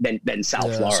do than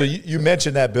South Florida. So you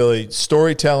mentioned that, Billy,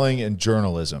 storytelling and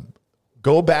journalism.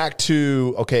 Go back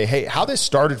to, how this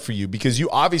started for you, because you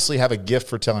obviously have a gift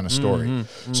for telling a story.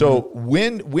 So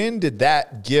when did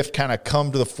that gift kind of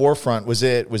come to the forefront? Was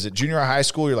it junior high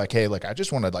school? You're like, hey, look, I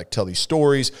just want to tell these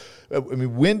stories.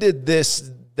 When did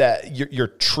your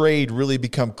trade really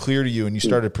become clear to you and you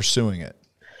started pursuing it?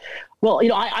 Well,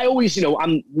 I always,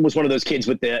 was one of those kids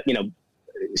with the,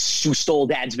 who stole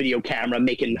dad's video camera,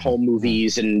 making home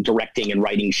movies and directing and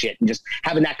writing shit and just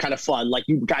having that kind of fun. Like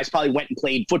you guys probably went and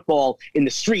played football in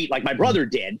the street like my brother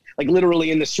did, like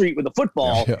literally in the street with the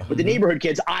football with the neighborhood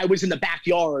kids. I was in the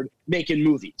backyard making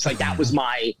movies. Like that was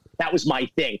my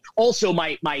thing. Also,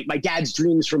 my dad's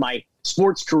dreams for my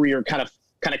sports career kind of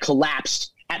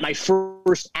collapsed at my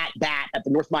first at bat at the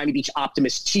North Miami Beach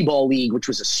Optimist T-ball league, which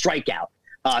was a strikeout.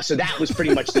 So that was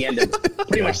pretty much the end of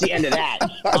that.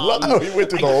 I love how he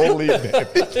went through the whole league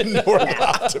name. North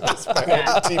Optimist,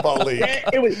 man. T-ball league.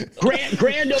 It was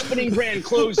grand opening, grand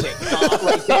closing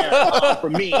right there for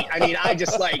me. I mean, I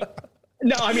just like,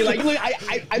 no, I mean, like,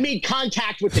 I made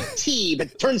contact with the tee, but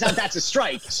it turns out that's a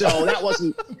strike. So that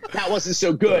wasn't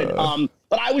so good.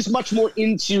 But I was much more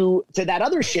into that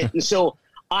other shit. And so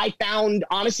I found,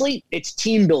 honestly, it's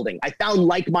team building. I found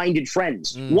like-minded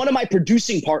friends. One of my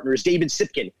producing partners, David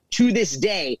Sipkin, to this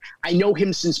day, I know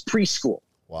him since preschool.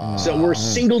 Wow. So we're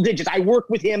single digits. I work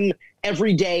with him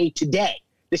every day today.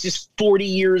 This is 40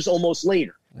 years almost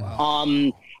later.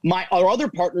 Wow. Our other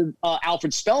partner,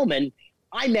 Alfred Spellman,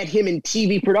 I met him in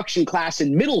TV production class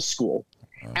in middle school.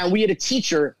 And we had a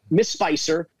teacher, Miss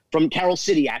Spicer, from Carroll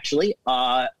City, actually.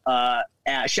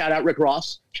 Shout out Rick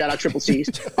Ross. Shout out Triple C's.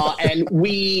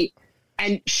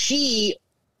 And she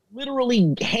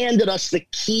literally handed us the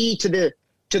key to the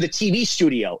TV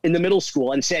studio in the middle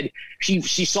school and said she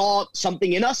saw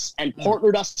something in us and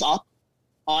partnered us up.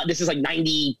 This is like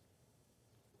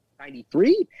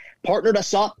 93. Partnered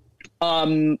us up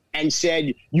and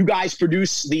said, you guys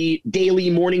produce the daily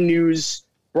morning news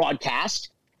broadcast,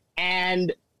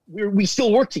 and we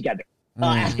still work together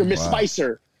after Miss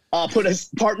Spicer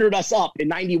partnered us up in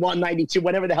 91, 92,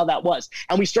 whatever the hell that was.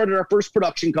 And we started our first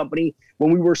production company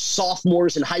when we were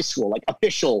sophomores in high school, like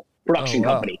official production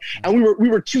company. And we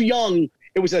were too young.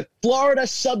 It was a Florida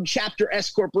subchapter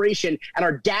S corporation, and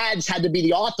our dads had to be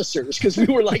the officers because we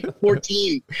were like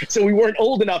 14. So we weren't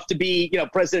old enough to be,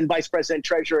 president, vice president,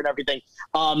 treasurer, and everything.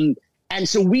 And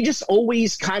so we just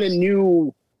always kind of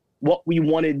knew what we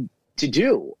wanted to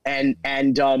do. And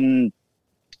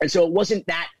so it wasn't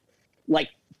that like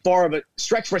far of a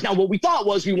stretch for us. Now, what we thought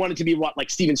was we wanted to be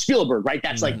like Steven Spielberg, right?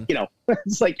 That's like,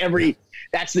 it's like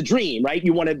that's the dream, right?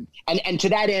 You want to, and to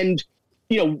that end,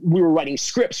 we were writing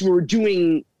scripts, we were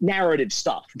doing narrative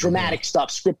stuff, dramatic stuff,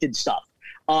 scripted stuff.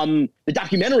 The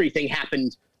documentary thing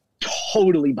happened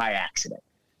totally by accident,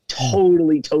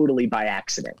 totally by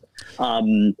accident.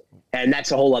 And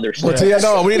that's a whole other story.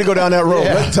 Well, we need to go down that road.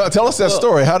 Tell us that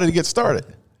story. How did it get started?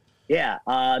 Yeah.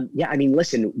 I mean,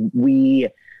 listen,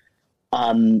 we're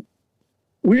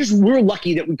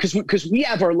lucky that because we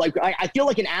have our, like, I feel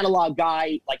like an analog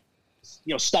guy, like,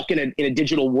 stuck in a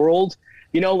digital world,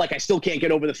 like I still can't get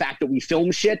over the fact that we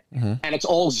film shit and it's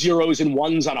all zeros and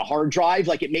ones on a hard drive.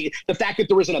 Like the fact that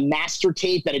there isn't a master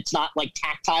tape, that it's not like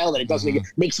tactile, that it doesn't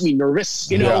makes me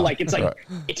nervous, like it's like,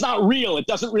 it's not real. It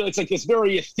doesn't really, it's like this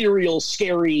very ethereal,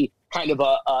 scary kind of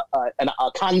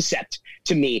a concept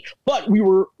to me. But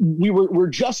we're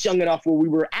just young enough where we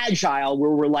were agile,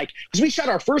 where we're like, because we shot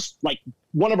our first, like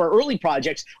one of our early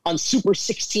projects on Super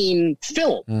 16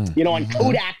 film, on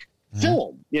Kodak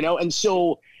film, and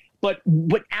so, but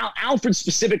Alfred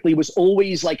specifically was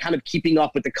always like kind of keeping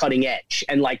up with the cutting edge.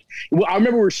 And like, I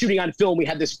remember we were shooting on film. We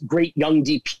had this great young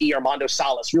DP, Armando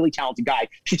Salas, really talented guy,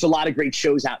 shoots a lot of great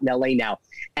shows out in LA now.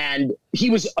 And he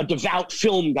was a devout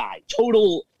film guy,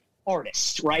 total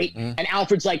artist, right? And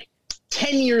Alfred's like,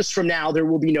 10 years from now, there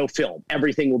will be no film.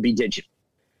 Everything will be digital.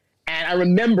 And I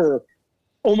remember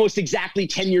almost exactly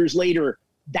 10 years later,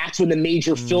 that's when the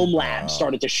major film labs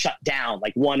started to shut down,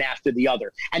 like one after the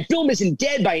other. And film isn't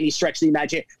dead by any stretch of the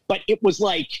imagination, but it was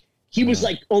like, he was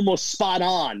like almost spot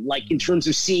on, like in terms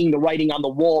of seeing the writing on the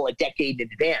wall a decade in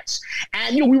advance.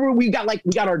 And, we got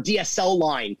our DSL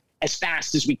line as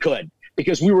fast as we could,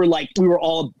 because we were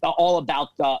all about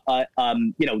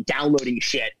downloading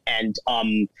shit and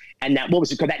that, what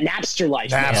was it called, that Napster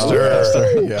life.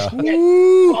 Napster. Yeah.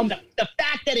 The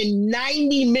fact that in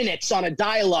 90 minutes on a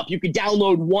dial-up you could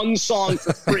download one song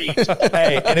for free.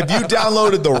 Hey, and if you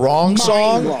downloaded the wrong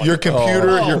song, your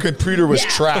computer was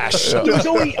trash. There was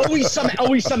always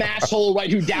some asshole,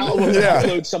 right, who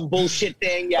downloads some bullshit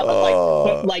thing. Yeah,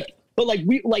 but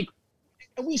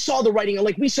we saw the writing,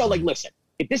 like we saw, like, listen,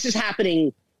 if this is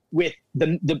happening with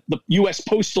the U.S.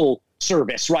 Postal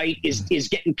service, right, is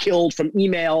getting killed from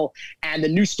email, and the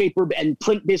newspaper and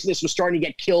print business was starting to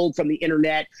get killed from the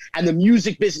internet, and the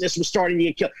music business was starting to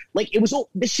get killed. Like,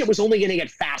 this shit was only going to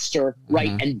get faster, right,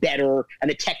 and better, and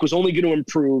the tech was only going to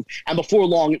improve, and before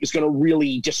long it was going to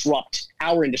really disrupt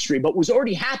our industry. But what was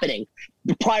already happening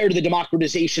prior to the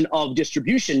democratization of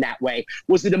distribution that way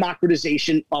was the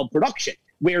democratization of production,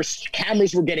 where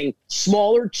cameras were getting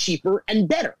smaller, cheaper, and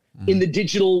better in the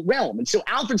digital realm. And so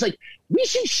Alfred's like, we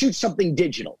should shoot something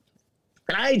digital.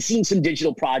 And I had seen some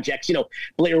digital projects,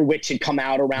 Blair Witch had come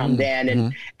out around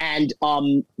then. And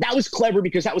that was clever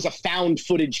because that was a found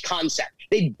footage concept.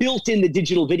 They built in the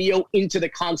digital video into the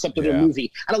concept of their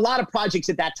movie. And a lot of projects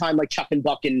at that time, like Chuck and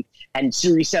Buck and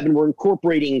Series 7, were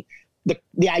incorporating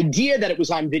the idea that it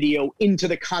was on video into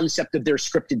the concept of their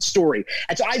scripted story.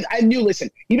 And so I knew,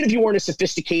 listen, even if you weren't a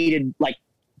sophisticated, like,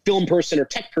 film person or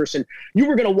tech person, you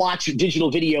were going to watch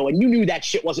digital video and you knew that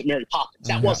shit wasn't Mary Poppins.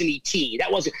 That wasn't E.T.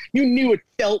 You knew it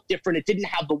felt different. It didn't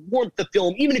have the warmth of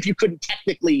film, even if you couldn't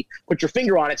technically put your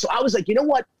finger on it. So I was like, you know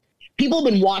what? People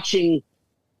have been watching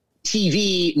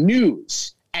TV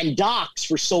news and docs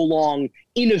for so long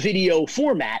in a video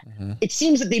format. It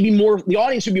seems that the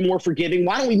audience would be more forgiving.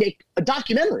 Why don't we make a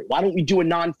documentary? Why don't we do a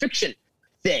nonfiction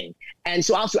thing? And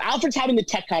so Alfred's having the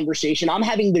tech conversation. I'm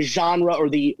having the genre or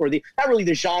the not really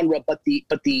the genre, but the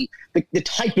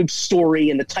type of story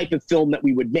and the type of film that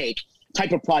we would make,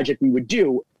 type of project we would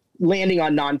do, landing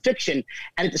on nonfiction.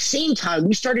 And at the same time,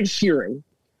 we started hearing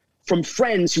from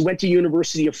friends who went to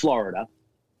University of Florida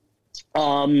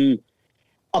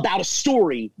about a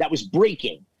story that was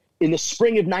breaking in the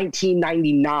spring of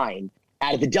 1999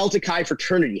 out of the Delta Chi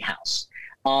fraternity house.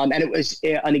 And it was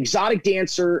an exotic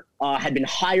dancer had been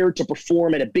hired to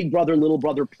perform at a Big Brother, Little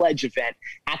Brother pledge event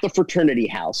at the fraternity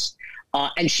house.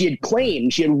 And she had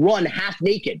claimed she had run half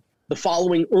naked the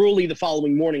following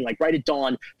morning, like right at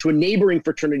dawn, to a neighboring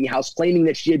fraternity house, claiming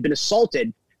that she had been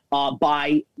assaulted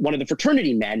by one of the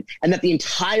fraternity men, and that the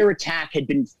entire attack had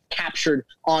been captured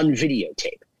on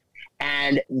videotape.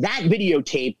 And that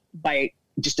videotape, by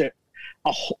just a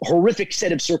horrific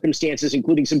set of circumstances,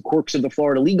 including some quirks of the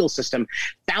Florida legal system,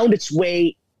 found its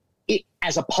way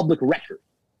as a public record.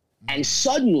 And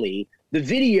suddenly the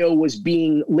video was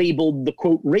being labeled the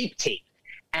quote rape tape.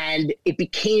 And it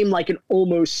became like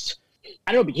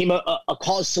became a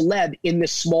cause celeb in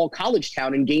this small college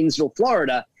town in Gainesville,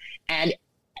 Florida. And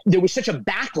there was such a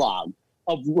backlog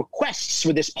of requests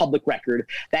for this public record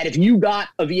that if you got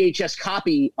a VHS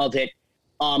copy of it,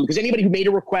 because anybody who made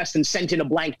a request and sent in a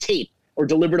blank tape or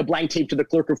delivered a blank tape to the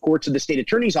clerk of courts of the state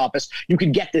attorney's office, you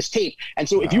could get this tape. And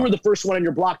so if you were the first one on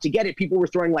your block to get it, people were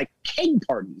throwing like keg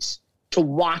parties to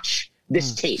watch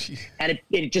this tape. And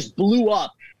it just blew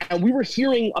up. And we were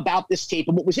hearing about this tape.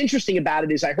 And what was interesting about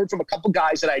it is I heard from a couple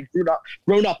guys that I'd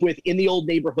grown up with in the old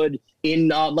neighborhood in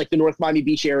like the North Miami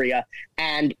Beach area.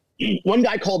 And one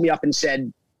guy called me up and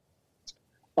said,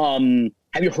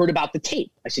 have you heard about the tape?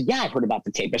 I said, yeah, I've heard about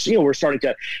the tape. I said, we're starting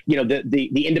to,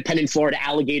 the Independent Florida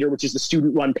Alligator, which is the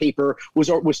student-run paper, was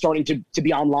starting to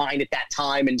be online at that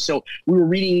time. And so we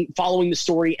were following the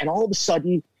story, and all of a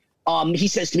sudden, he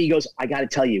says to me, he goes, I got to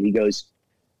tell you, he goes,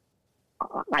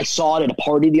 I saw it at a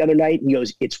party the other night. He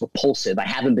goes, it's repulsive. I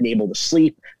haven't been able to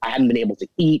sleep. I haven't been able to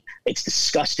eat. It's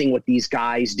disgusting what these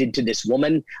guys did to this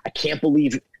woman. I can't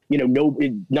believe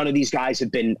none of these guys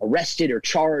have been arrested or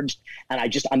charged. And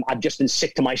I've just been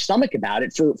sick to my stomach about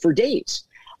it for days.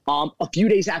 A few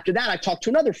days after that, I talked to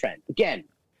another friend. Again,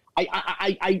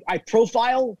 I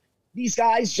profile these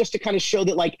guys just to kind of show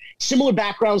that, like, similar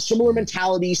backgrounds, similar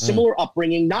mentalities, similar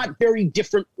upbringing, not very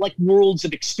different, like, worlds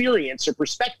of experience or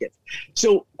perspective.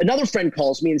 So another friend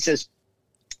calls me and says,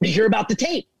 did you hear about the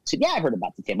tape? I said, yeah, I heard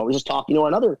about the tape. I was just talking to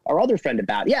our other friend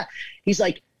about it. Yeah. He's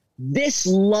like, this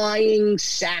lying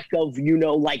sack of,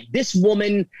 like, this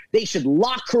woman, they should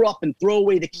lock her up and throw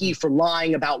away the key for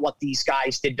lying about what these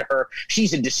guys did to her.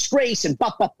 She's a disgrace and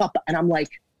blah, blah, blah, blah. And I'm like,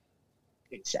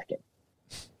 wait a second.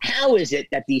 How is it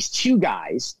that these two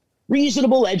guys,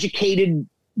 reasonable, educated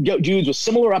dudes with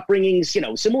similar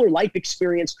upbringings, similar life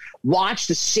experience, watch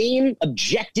the same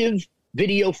objective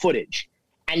video footage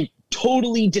and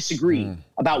totally disagree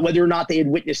about whether or not they had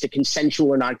witnessed a consensual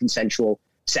or non-consensual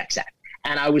sex act?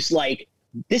 And I was like,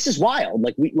 this is wild.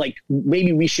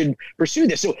 Maybe we should pursue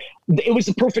this. So it was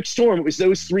the perfect storm. It was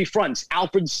those three fronts: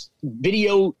 Alfred's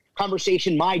video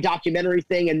conversation, my documentary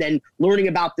thing, and then learning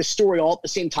about this story all at the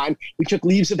same time. We took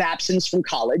leaves of absence from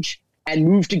college and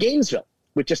moved to Gainesville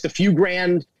with just a few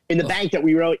grand in the bank that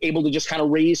we were able to just kind of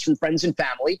raise from friends and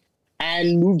family,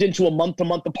 and moved into a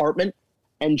month-to-month apartment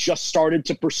and just started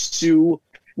to pursue.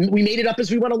 We made it up as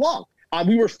we went along.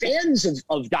 We were fans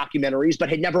of documentaries, but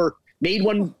had never made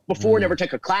one before, never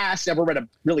took a class, never read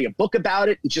really a book about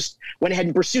it, and just went ahead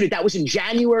and pursued it. That was in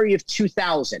January of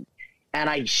 2000. And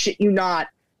I shit you not,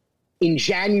 in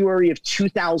January of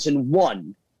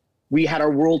 2001, we had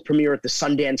our world premiere at the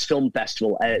Sundance Film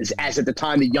Festival as at the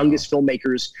time, the youngest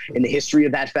filmmakers in the history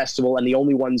of that festival and the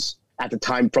only ones at the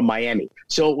time from Miami.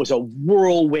 So it was a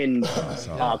whirlwind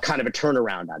kind of a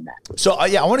turnaround on that. So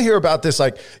I want to hear about this.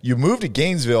 Like, you moved to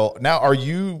Gainesville. Now, are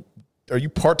you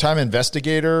part-time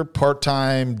investigator,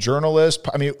 part-time journalist?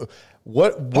 I mean,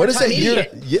 what is that year?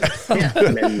 Yeah.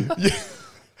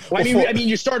 Well, I mean,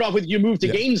 you start off with you move to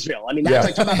Gainesville. I mean, that's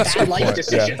like talking about bad life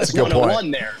decisions. That's a good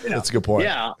point. There. That's a good point.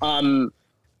 Yeah. No,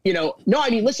 I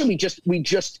mean, listen, I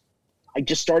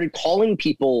just started calling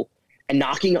people and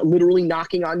literally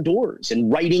knocking on doors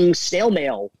and writing snail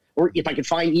mail, or if I could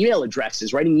find email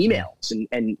addresses, writing emails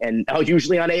and I was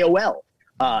usually on AOL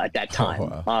at that time.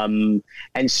 Oh, wow.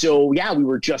 And so, we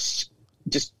were just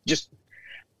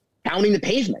pounding the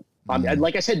pavement.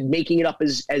 Like I said, making it up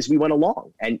as we went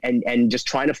along and just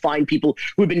trying to find people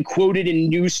who have been quoted in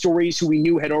news stories who we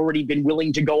knew had already been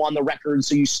willing to go on the record.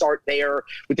 So you start there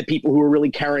with the people who are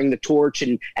really carrying the torch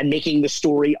and making the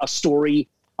story a story.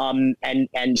 And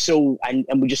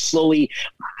we just slowly,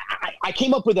 I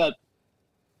came up with a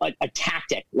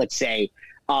tactic, let's say,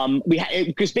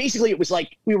 because basically it was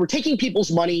like we were taking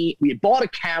people's money. We had bought a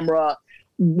camera.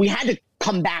 We had to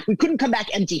come back. We couldn't come back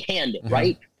empty handed.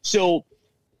 Right. So,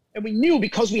 and we knew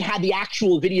because we had the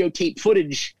actual videotape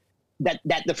footage that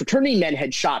the fraternity men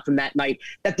had shot from that night,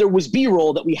 that there was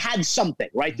B-roll, that we had something,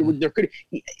 right? There could,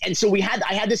 and so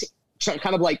I had this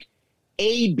kind of like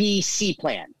ABC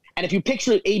plan. And if you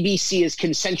picture ABC as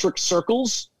concentric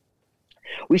circles,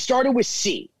 we started with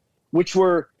C, which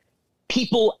were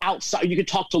people outside. You could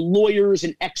talk to lawyers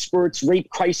and experts, rape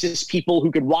crisis people who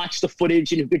could watch the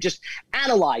footage and who could just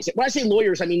analyze it. When I say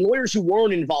lawyers, I mean lawyers who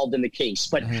weren't involved in the case,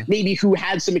 but maybe who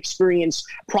had some experience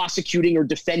prosecuting or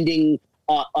defending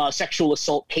sexual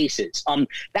assault cases.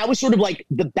 That was sort of like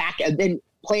the back. And then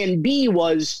plan B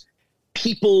was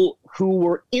people who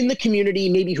were in the community,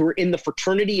 maybe who were in the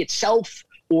fraternity itself,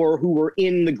 or who were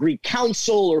in the Greek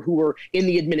council, or who were in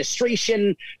the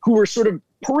administration, who were sort of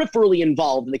peripherally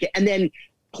involved in the case. And then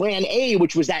plan A,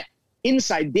 which was that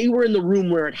inside, they were in the room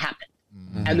where it happened.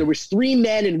 And there was 3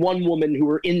 men and 1 woman who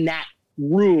were in that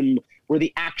room where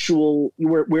the actual,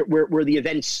 where the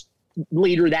events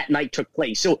later that night took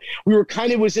place. So we were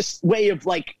kind of, was this way of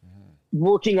like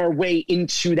working our way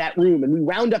into that room. And we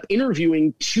wound up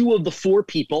interviewing 2 of the 4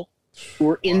 people who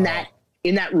were in that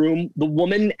room, the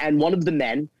woman and one of the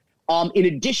men, in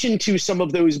addition to some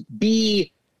of those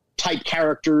B type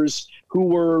characters who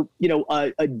were,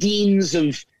 deans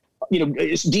of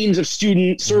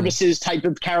student services type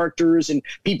of characters, and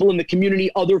people in the community,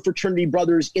 other fraternity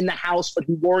brothers in the house, but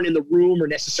who weren't in the room or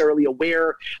necessarily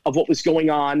aware of what was going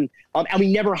on. And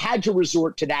we never had to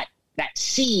resort to that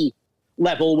C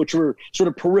level, which were sort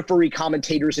of periphery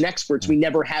commentators and experts. We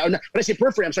never had, when I say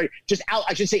periphery, I'm sorry,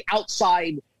 I should say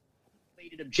outside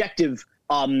objective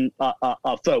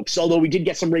folks, although we did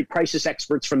get some rape crisis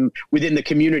experts from within the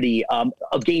community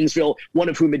of Gainesville, one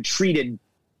of whom had treated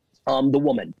the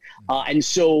woman. And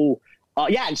so,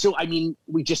 I mean,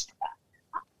 we just,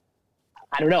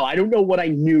 I don't know what I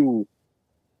knew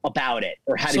about it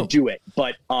or how to do it,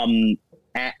 but, and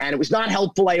it was not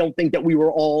helpful. I don't think that we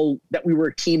were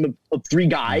a team of 3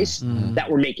 guys that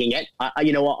were making it.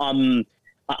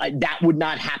 That would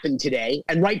not happen today,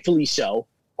 and rightfully so.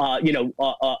 We're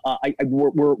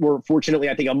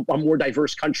fortunately, I think, a more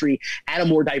diverse country and a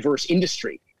more diverse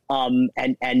industry, and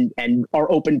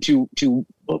are open to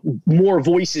more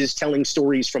voices telling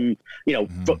stories from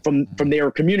from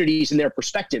their communities and their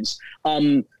perspectives.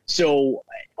 So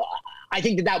I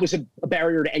think that was a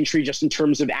barrier to entry just in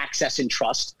terms of access and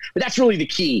trust. But that's really the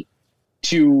key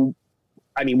to.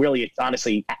 I mean, really,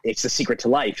 honestly, it's the secret to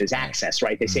life is access,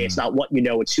 right? They say it's not what you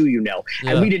know, it's who you know,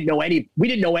 and we didn't know anybody.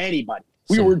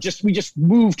 We just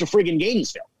moved to friggin'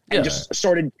 Gainesville and just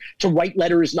started to write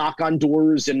letters, knock on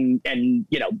doors, and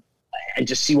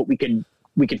just see what we could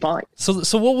find.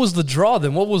 So what was the draw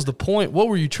then? What was the point? What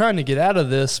were you trying to get out of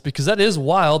this? Because that is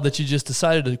wild that you just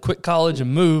decided to quit college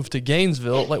and move to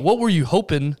Gainesville. Like, what were you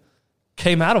hoping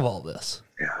came out of all this?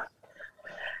 Yeah.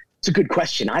 It's a good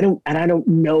question. I don't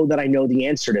know that I know the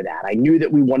answer to that. I knew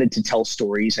that we wanted to tell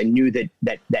stories. I knew that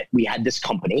we had this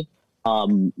company.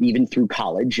 Even through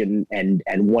college, and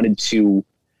wanted to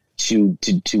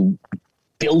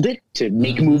build it, to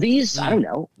make movies. I don't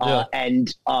know.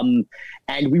 And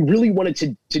we really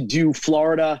wanted to do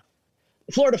Florida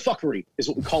fuckery is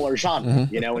what we call our genre,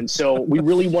 and so we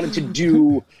really wanted to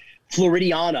do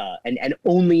Floridiana and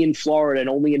only in Florida and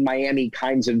only in Miami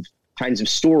kinds of kinds of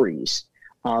stories.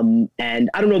 And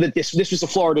I don't know that this was a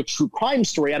Florida true crime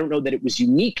story. I don't know that it was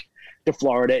unique to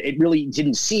Florida. It really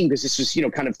didn't seem, because this was,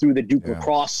 kind of through the Duke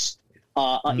lacrosse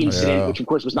incident, which of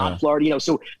course was not Florida.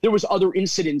 So there was other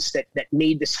incidents that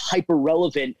made this hyper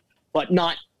relevant, but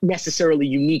not necessarily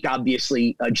unique,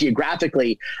 obviously,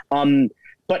 geographically.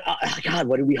 But God,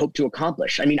 what did we hope to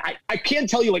accomplish? I mean, I can't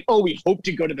tell you we hope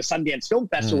to go to the Sundance Film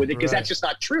Festival with it, because that's just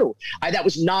not true. That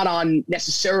was not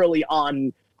necessarily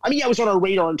on. I mean, yeah, it was on our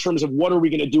radar in terms of what are we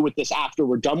going to do with this after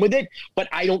we're done with it. But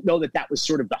I don't know that was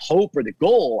sort of the hope or the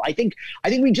goal. I think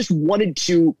we just wanted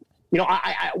to,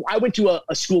 I went to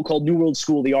a school called New World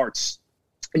School of the Arts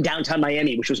in downtown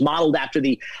Miami, which was modeled after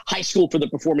the High School for the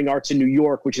Performing Arts in New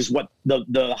York, which is what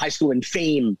the high school in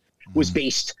Fame was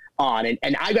based on.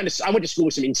 And I went to school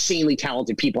with some insanely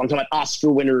talented people. I'm talking about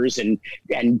Oscar winners and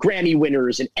Grammy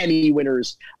winners and Emmy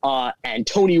winners and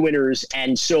Tony winners.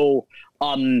 And so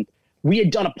we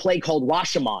had done a play called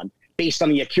Rashomon based on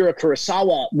the Akira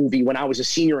Kurosawa movie when I was a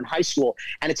senior in high school.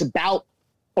 And it's about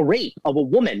a rape of a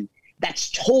woman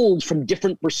that's told from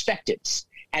different perspectives.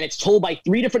 And it's told by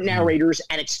 3 different narrators,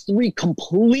 and it's 3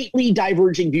 completely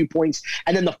diverging viewpoints.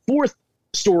 And then the 4th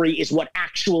story is what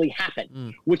actually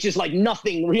happened, which is like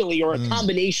nothing really, or a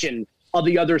combination of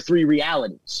the other 3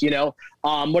 realities.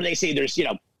 What do they say? There's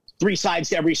 3 sides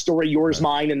to every story: yours,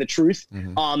 mine, and the truth.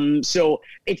 So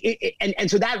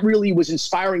so that really was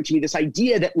inspiring to me. This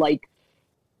idea that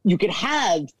you could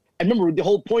have. I remember the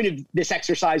whole point of this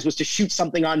exercise was to shoot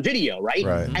something on video, right?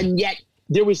 And yet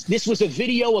this was a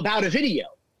video about a video,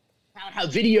 about how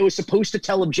video is supposed to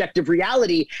tell objective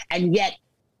reality, and yet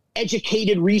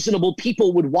educated, reasonable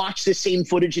people would watch the same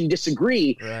footage and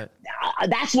disagree.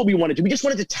 That's what we wanted to. We just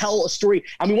wanted to tell a story,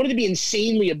 and we wanted to be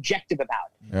insanely objective about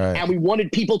it. And we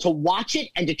wanted people to watch it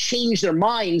and to change their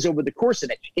minds over the course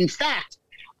of it. In fact,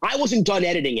 I wasn't done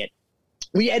editing it.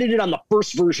 We edited on the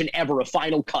first version ever of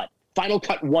Final Cut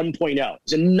 1.0. It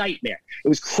was a nightmare. It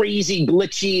was crazy,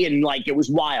 glitchy, and it was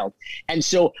wild. And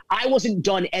so I wasn't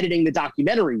done editing the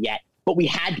documentary yet. But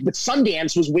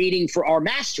Sundance was waiting for our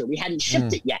master. We hadn't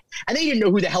shipped it yet, and they didn't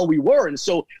know who the hell we were, and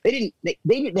so they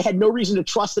had no reason to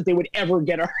trust that they would ever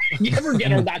get our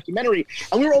documentary.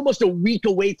 And we were almost a week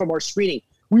away from our screening.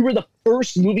 We were the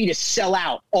first movie to sell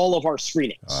out all of our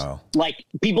screenings. Wow.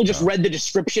 People just read the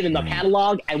description in the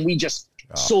catalog, and we just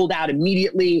sold out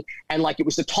immediately. And it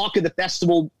was the talk of the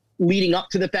festival leading up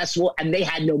to the festival, and they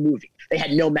had no movie. They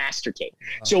had no master tape.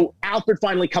 So Alfred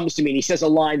finally comes to me and he says a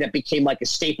line that became a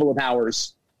staple of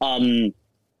ours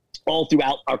all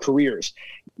throughout our careers.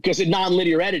 Because in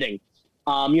nonlinear editing,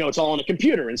 it's all on a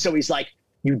computer. And so he's like,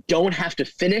 you don't have to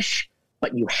finish,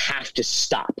 but you have to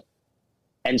stop.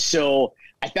 And so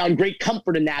I found great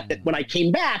comfort in that when I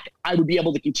came back, I would be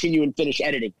able to continue and finish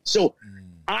editing. So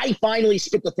I finally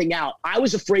spit the thing out. I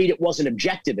was afraid it wasn't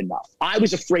objective enough. I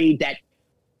was afraid that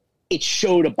it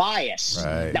showed a bias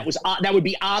that would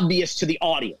be obvious to the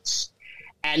audience.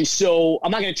 And so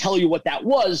I'm not going to tell you what that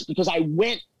was, because I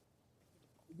went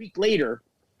a week later.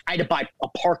 I had to buy a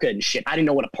parka and shit. I didn't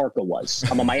know what a parka was.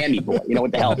 I'm a Miami boy.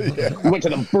 What the hell? We went to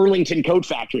the Burlington Coat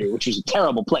Factory, which is a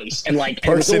terrible place. And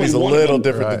Park City's a little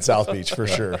different than South Beach for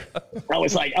sure. I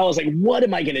was like, what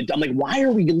am I going to do? I'm like, why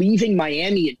are we leaving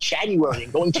Miami in January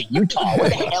and going to Utah? What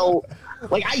the hell?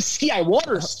 I ski, I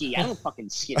water ski. I don't fucking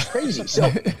ski. It's crazy. So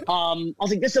I was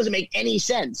like, this doesn't make any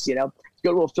sense, to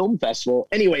go to a film festival.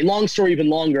 Anyway, long story even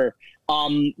longer.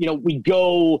 We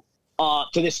go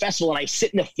to this festival, and I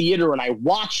sit in the theater and I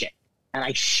watch it, and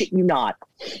I shit you not,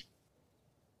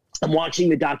 I'm watching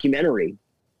the documentary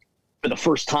for the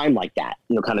first time like that,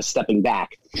 kind of stepping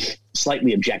back,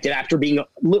 slightly objective after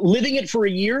living it for a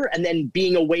year and then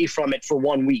being away from it for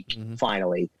 1 week,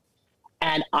 finally.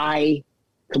 And I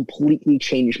completely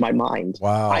changed my mind.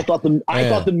 Wow. I thought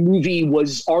the movie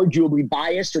was arguably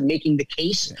biased or making the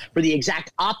case for the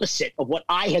exact opposite of what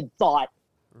I had thought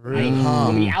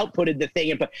when we outputted the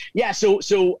thing. But yeah, so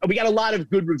we got a lot of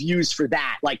good reviews for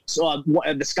that.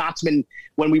 The Scotsman,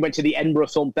 when we went to the Edinburgh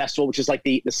Film Festival, which is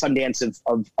the Sundance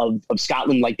of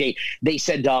Scotland, they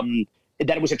said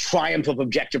that it was a triumph of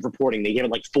objective reporting. They gave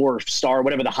it 4-star,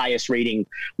 whatever the highest rating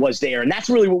was there. And that's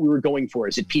really what we were going for,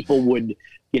 is that people would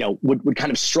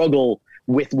kind of struggle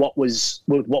with what was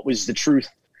the truth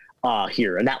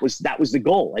here. And that was the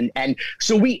goal. And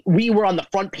so we were on the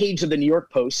front page of the New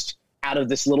York Post out of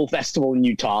this little festival in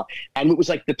Utah. And it was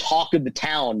the talk of the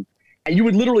town. And you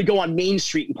would literally go on Main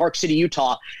Street in Park City,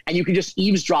 Utah, and you could just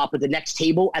eavesdrop at the next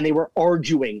table, and they were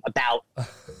arguing about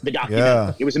the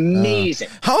documentary. It was amazing.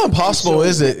 How impossible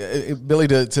is it, Billy,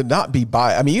 to not be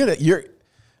biased? I mean,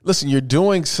 you're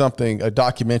doing something, a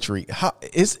documentary. How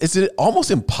is it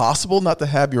almost impossible not to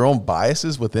have your own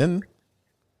biases within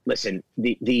listen,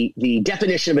 the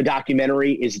definition of a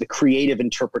documentary is the creative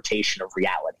interpretation of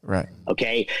reality. Right.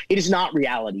 Okay. It is not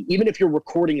reality. Even if you're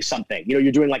recording something,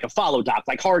 you're doing like a follow doc,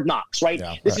 like Hard Knocks, right?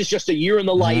 Yeah, this is just a year in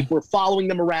the life. We're following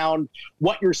them around.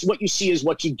 What you see is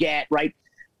what you get, right?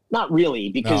 Not really,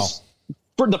 because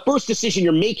for the first decision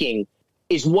you're making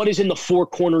is what is in the four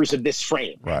corners of this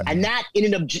frame. Right. And that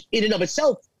in and of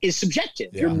itself is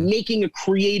subjective. Yeah. You're making a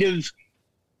creative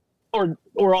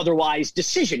or otherwise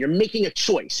decision. You're making a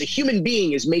choice. A human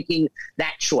being is making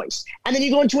that choice. And then you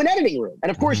go into an editing room.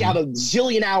 And of course you have a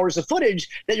zillion hours of footage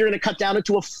that you're going to cut down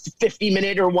into a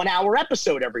 50-minute or 1 hour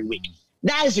episode every week.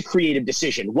 That is a creative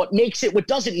decision. What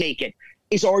doesn't make it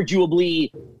is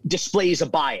arguably displays a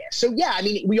bias. So yeah, I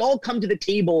mean, we all come to the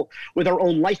table with our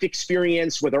own life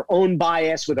experience, with our own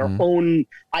bias, with our own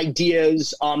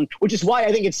ideas, which is why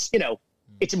I think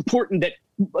it's important that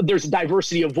there's a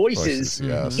diversity of voices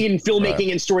in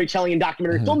filmmaking and storytelling and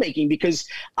documentary filmmaking, because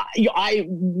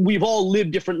we've all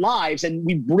lived different lives and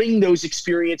we bring those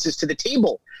experiences to the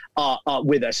table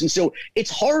with us. And so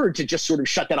it's hard to just sort of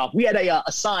shut that off. We had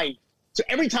a sign. So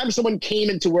every time someone came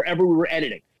into wherever we were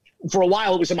editing, for a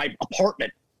while it was in my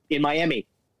apartment in Miami,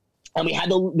 and we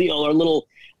had our little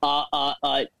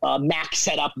Mac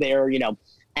set up there,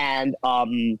 and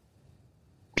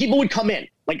people would come in.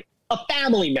 Like a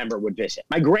family member would visit.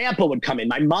 My grandpa would come in.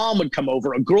 My mom would come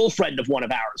over. A girlfriend of one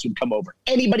of ours would come over.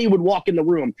 Anybody would walk in the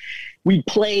room. We'd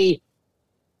play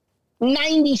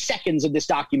 90 seconds of this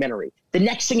documentary. The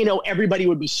next thing you know, everybody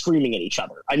would be screaming at each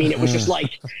other. I mean, it was just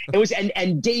like, it was,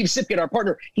 and Dave Sipkin, our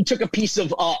partner, he took a piece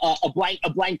of a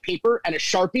blank paper and a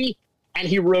Sharpie, and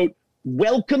he wrote,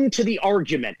 "Welcome to the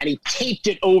argument," and he taped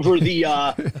it over the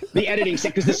editing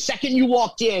set, because the second you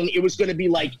walked in, it was going to be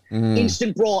like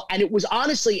instant brawl. And it was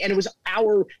honestly, and it was I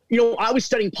was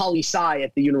studying poli-sci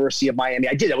at the University of Miami.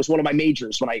 That was one of my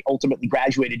majors when I ultimately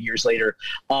graduated years later.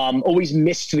 Always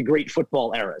missed the great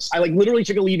football eras. I literally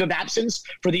took a leave of absence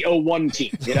for the 01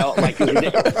 team, it was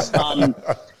ridiculous.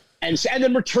 And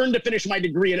then returned to finish my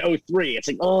degree in 03. It's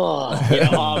like,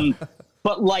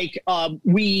 but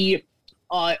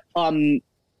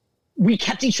we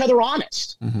kept each other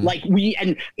honest. Like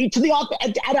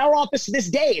at our office to this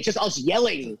day, it's just us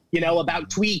yelling, about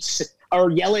tweets, or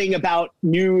yelling about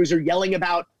news, or yelling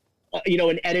about,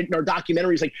 an edit in our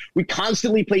documentaries. Like, we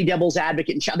constantly play devil's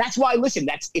advocate and that's why, listen,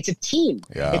 it's a team.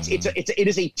 Yeah. It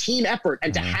is a team effort.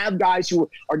 And to have guys who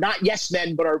are not yes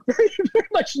men, but are very, very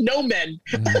much no men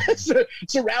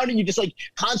surrounding you, just like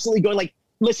constantly going like,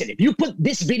 listen, if you put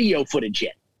this video footage in,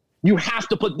 you have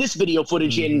to put this video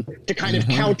footage in to kind of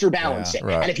counterbalance it.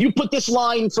 Right. And if you put this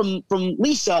line from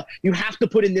Lisa, you have to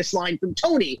put in this line from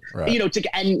Tony,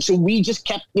 and so we just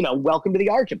kept, welcome to the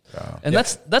argument. And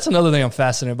that's another thing I'm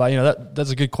fascinated by.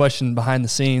 That's a good question behind the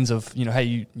scenes of, how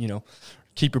you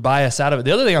keep your bias out of it.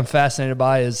 The other thing I'm fascinated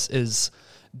by is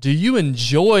do you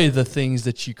enjoy the things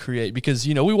that you create? Because,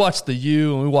 we watch The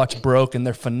You and we watch Broke, and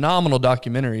they're phenomenal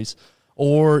documentaries.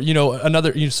 Or,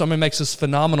 somebody makes this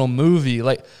phenomenal movie.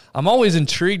 Like, I'm always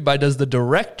intrigued by, does the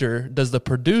director, does the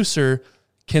producer,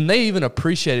 can they even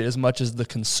appreciate it as much as the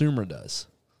consumer does?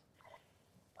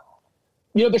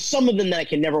 There's some of them that I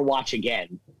can never watch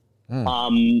again.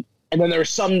 And then there are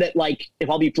some that, like, if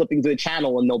I'll be flipping through the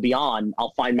channel and they'll be on,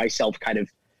 I'll find myself kind of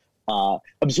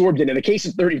absorbed in. In the case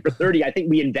of 30 for 30, I think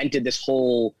we invented this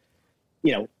whole,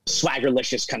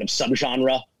 swaggerlicious kind of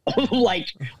subgenre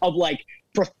of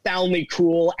profoundly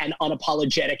cool and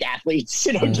unapologetic athletes,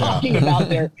 talking about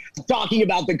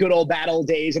the good old bad old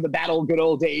days and the bad old good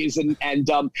old days, and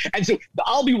so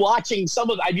I'll be watching some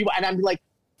of and I'm like,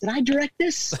 did I direct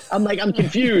this? I'm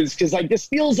confused, because this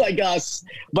feels like us,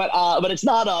 but it's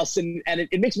not us, and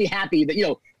it makes me happy that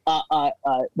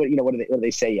what do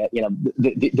they say?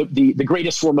 The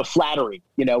greatest form of flattery,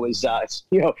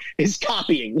 is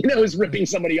copying, is ripping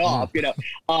somebody off,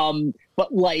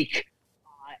 but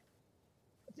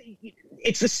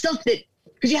it's the stuff that,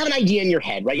 because you have an idea in your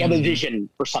head, right? You have a vision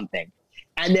for something,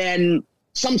 and then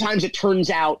sometimes it turns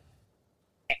out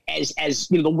as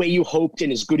the way you hoped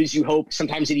and as good as you hoped.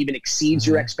 Sometimes it even exceeds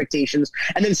your expectations,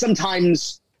 and then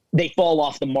sometimes they fall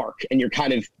off the mark, and you're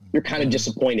kind of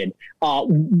disappointed.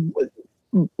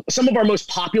 Some of our most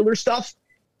popular stuff,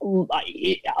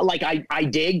 I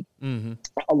dig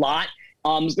a lot.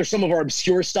 There's some of our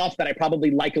obscure stuff that I probably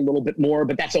like a little bit more,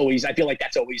 but I feel like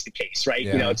that's always the case, right?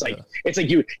 Yeah, it's like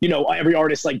every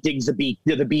artist digs the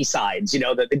B sides,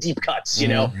 the deep cuts,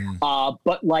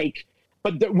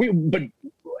 but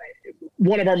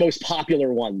one of our most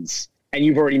popular ones, and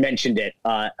you've already mentioned it,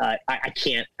 I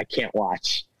can't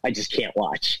watch. I just can't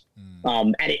watch.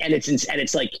 And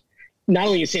it's like, not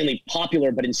only insanely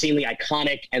popular, but insanely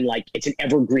iconic. And like, it's an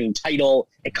evergreen title.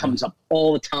 It comes up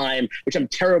all the time, which I'm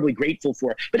terribly grateful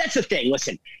for. But that's the thing.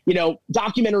 Listen, you know,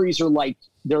 documentaries are like,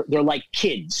 they're like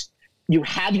kids. You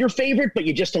have your favorite, but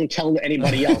you just don't tell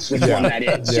anybody else which one that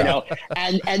is, you know?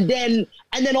 And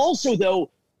then also though,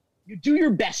 you do your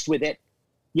best with it.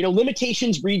 You know,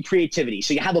 limitations breed creativity.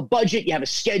 So you have a budget, you have a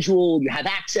schedule, you have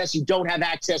access, you don't have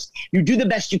access, you do the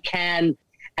best you can,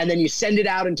 and then you send it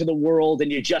out into the world,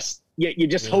 and you just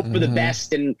hope for the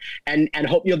best and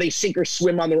hope, you know, they sink or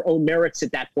swim on their own merits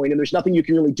at that point, and there's nothing you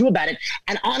can really do about it.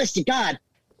 And honest to God,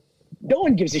 no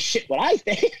one gives a shit what I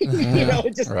think. You know,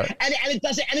 it just and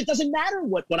it doesn't matter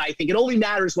what I think. It only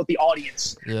matters what the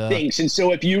audience thinks. And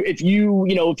so if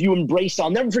you embrace, I'll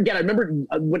never forget. I remember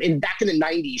back in the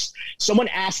 90s, someone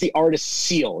asked the artist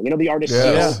Seal, you know, the artist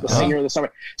Seal, the singer of the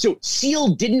summer. So Seal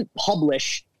didn't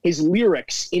publish his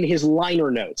lyrics in his liner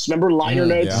notes. Remember liner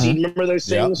notes? You remember those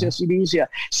things in CDs? Yeah.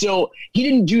 So he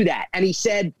didn't do that. And he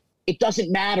said, it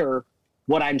doesn't matter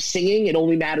what I'm singing. It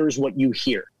only matters what you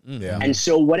hear. Yeah. And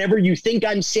so whatever you think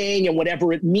I'm saying and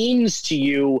whatever it means to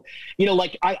you, you know,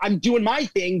 like I'm doing my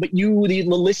thing, but you, the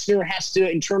listener, has to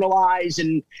internalize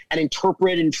and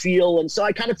interpret and feel. And so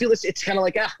I kind of feel this, it's kind of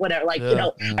like, whatever, like, you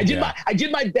know, I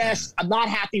did my best. I'm not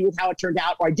happy with how it turned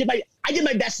out, or I did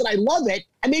my best and I love it,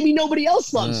 and maybe nobody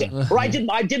else loves it, or I did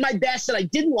my best and I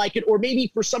didn't like it, or maybe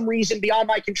for some reason beyond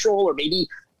my control, or maybe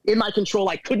in my control,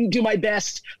 I couldn't do my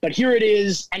best, but here it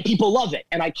is and people love it,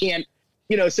 and I can't.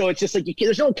 You know, so it's just like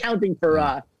there's no accounting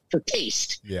for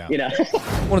taste. Yeah. You know.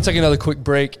 I want to take another quick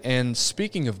break. And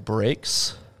speaking of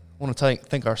breaks, I want to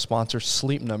thank our sponsor,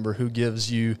 Sleep Number, who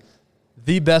gives you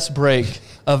the best break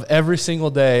of every single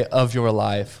day of your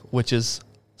life, which is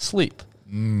sleep.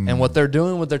 And what they're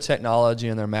doing with their technology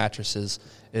and their mattresses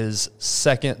is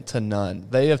second to none.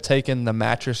 They have taken the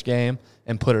mattress game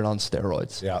and put it on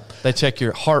steroids. Yeah. They check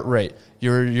your heart rate,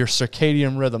 your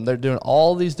circadian rhythm. They're doing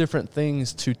all these different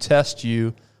things to test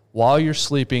you while you're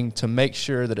sleeping to make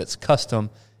sure that it's custom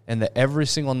and that every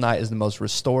single night is the most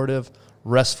restorative,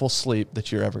 restful sleep that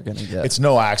you're ever going to get. It's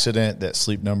no accident that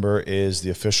Sleep Number is the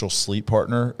official sleep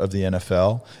partner of the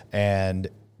NFL, and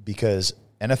because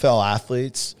NFL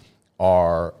athletes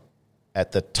are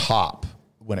at the top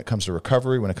when it comes to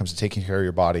recovery, when it comes to taking care of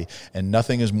your body, and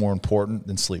nothing is more important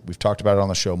than sleep. We've talked about it on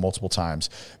the show multiple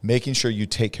times, making sure you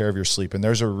take care of your sleep. And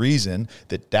there's a reason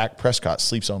that Dak Prescott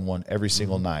sleeps on one every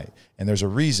single night. And there's a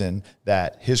reason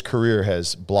that his career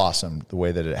has blossomed the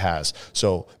way that it has.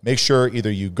 So make sure either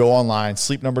you go online,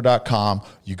 sleepnumber.com,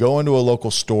 you go into a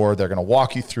local store, they're going to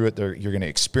walk you through it. You're going to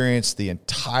experience the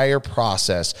entire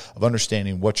process of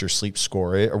understanding what your sleep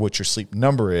score is, or what your sleep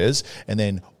number is, and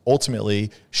then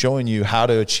ultimately showing you how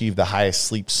to achieve the highest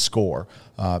sleep score,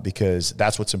 because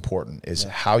that's what's important, is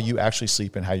how you actually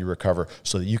sleep and how you recover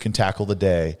so that you can tackle the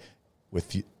day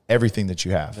with everything that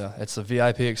you have. Yeah, it's a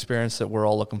VIP experience that we're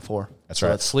all looking for. That's right.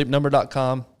 That's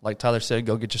sleepnumber.com. Like Tyler said,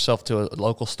 go get yourself to a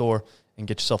local store and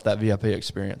get yourself that VIP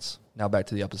experience. Now back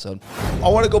to the episode. I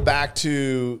want to go back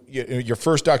to your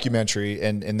first documentary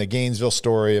and the Gainesville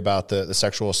story about the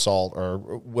sexual assault or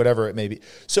whatever it may be.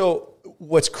 So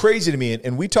what's crazy to me,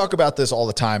 and we talk about this all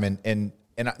the time, and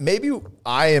maybe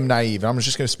I am naive, and I'm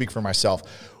just going to speak for myself.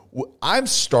 I'm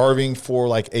starving for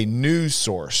like a news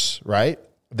source, right?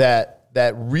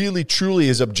 That really truly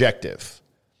is objective.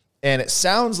 And it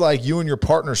sounds like you and your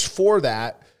partners for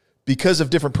that, because of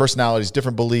different personalities,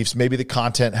 different beliefs, maybe the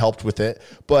content helped with it,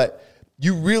 but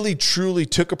you really truly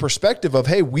took a perspective of,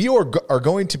 hey, we are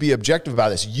going to be objective about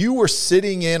this. You were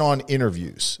sitting in on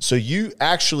interviews. So you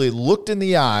actually looked in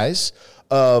the eyes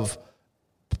of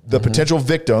the potential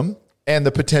victim and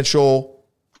the potential,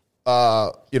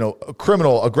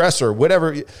 criminal, aggressor,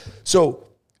 whatever. So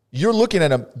you're looking at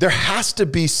them. There has to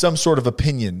be some sort of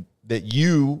opinion that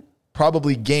you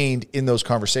probably gained in those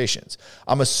conversations.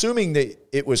 I'm assuming that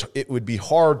it would be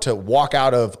hard to walk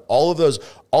out of all of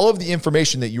the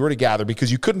information that you were to gather,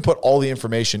 because you couldn't put all the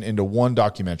information into one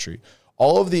documentary.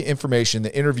 All of the information,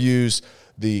 the interviews,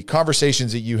 the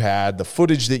conversations that you had, the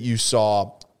footage that you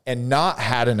saw, and not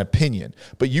had an opinion.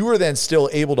 But you were then still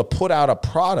able to put out a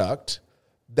product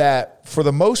that for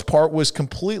the most part was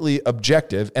completely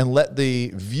objective and let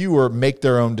the viewer make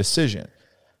their own decision.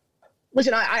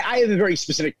 Listen, I have a very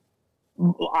specific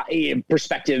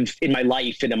perspective in my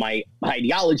life and in my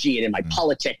ideology and in my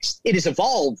politics. It has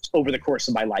evolved over the course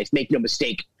of my life. Make no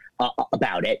mistake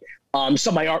about it.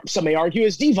 Some may argue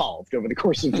has devolved over the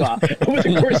course of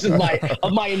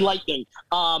my enlightening,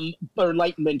 or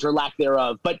enlightenment or lack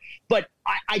thereof. But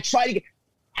I try to get,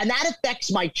 and that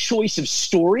affects my choice of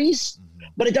stories,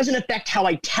 but it doesn't affect how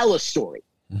I tell a story.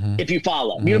 if you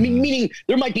follow. You know, meaning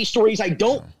there might be stories I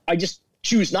just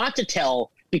choose not to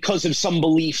tell because of some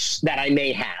beliefs that I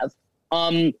may have.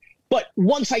 But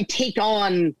once I take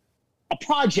on a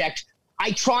project,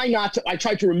 I try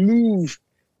to remove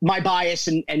my bias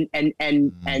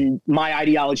and my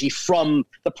ideology from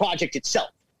the project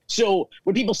itself. So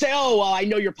when people say, "Oh, well, I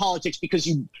know your politics because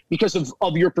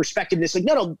of your perspective," it's like,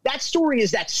 no, that story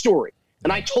is that story,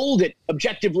 and I told it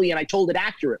objectively and I told it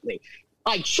accurately.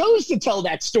 I chose to tell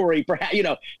that story,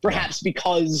 perhaps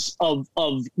because of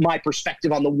my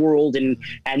perspective on the world and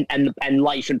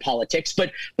life and politics.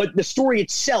 But the story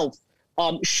itself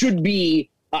should be.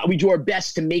 We do our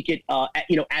best to make it,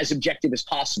 as objective as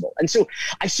possible. And so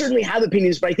I certainly have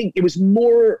opinions, but I think it was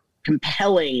more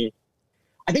compelling.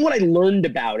 I think what I learned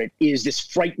about it is this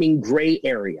frightening gray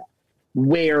area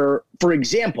where, for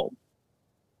example,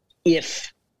 and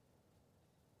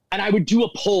I would do a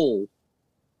poll,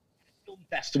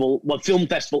 what film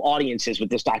festival audiences with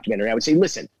this documentary, I would say,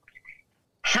 listen,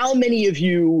 how many of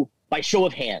you, by show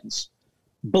of hands,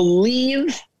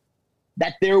 believe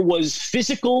that there was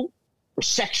physical or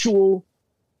sexual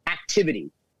activity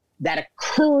that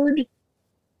occurred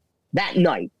that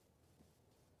night,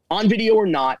 on video or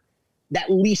not, that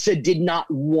Lisa did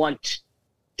not want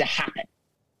to happen?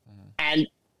 And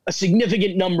a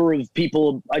significant number of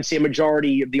people, I'd say a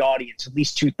majority of the audience, at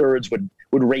least 2/3 would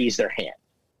raise their hand.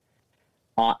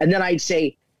 And then I'd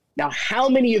say, now how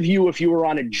many of you, if you were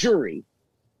on a jury,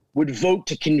 would vote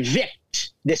to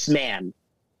convict this man?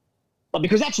 But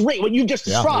because that's rape, what you've just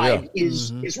described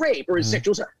is rape or is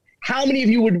sexual assault. How many of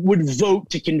you would vote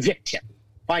to convict him,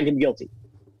 find him guilty?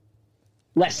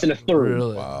 Less than a third,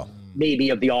 Really? Wow. maybe,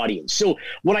 of the audience. So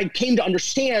what I came to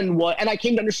understand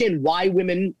why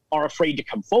women are afraid to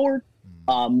come forward,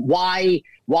 why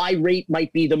rape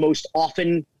might be the most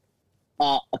often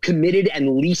committed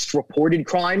and least reported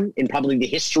crime in probably the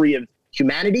history of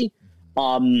humanity.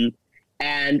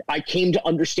 And I came to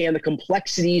understand the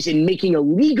complexities in making a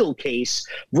legal case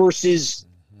versus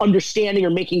understanding or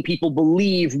making people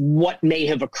believe what may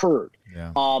have occurred.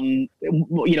 Yeah. And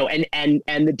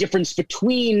the difference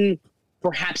between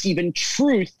perhaps even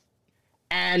truth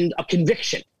and a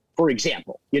conviction, for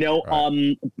example,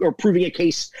 or proving a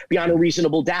case beyond a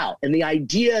reasonable doubt. And the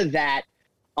idea that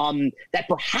that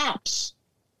perhaps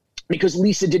because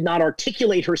Lisa did not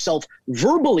articulate herself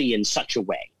verbally in such a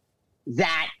way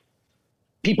that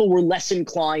people were less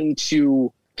inclined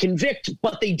to convict,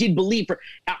 but they did believe her.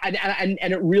 And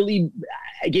it really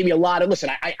gave me a lot of, listen,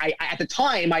 I at the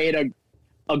time I had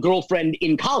a girlfriend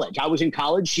in college. I was in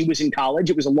college. She was in college.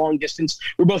 It was a long distance.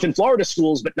 We're both in Florida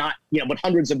schools, but not, but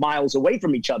hundreds of miles away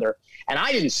from each other. And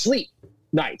I didn't sleep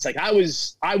nights. Like I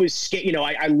was scared.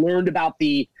 I learned about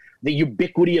the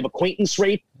ubiquity of acquaintance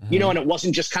rape, and it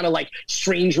wasn't just kind of like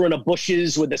stranger in the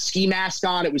bushes with a ski mask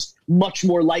on. It was much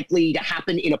more likely to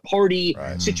happen in a party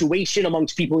situation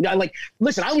amongst people.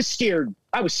 Listen, I was scared.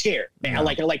 Man. Yeah.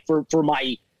 Like for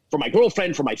my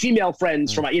girlfriend, for my female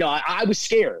friends, for my, I was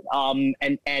scared.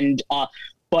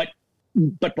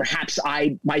 But perhaps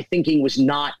my thinking was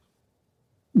not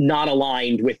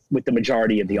aligned with the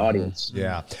majority of the audience.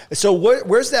 Yeah. So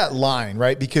where's that line,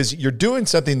 right? Because you're doing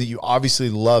something that you obviously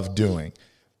love doing.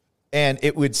 And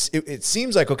it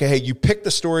seems like, okay, hey, you pick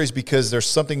the stories because there's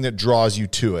something that draws you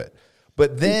to it.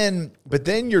 But then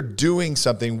you're doing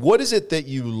something. What is it that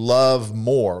you love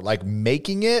more, like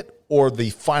making it or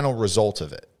the final result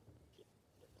of it?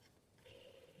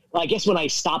 Well, I guess when I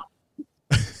stop,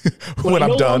 when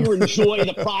I'm done, no longer enjoy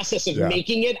the process of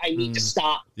making it, I need to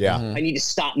stop. Yeah. I need to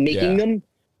stop making them.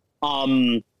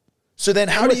 So then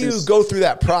how do you go through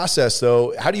that process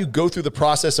though? How do you go through the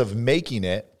process of making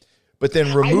it, but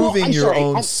then removing your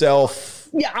own self?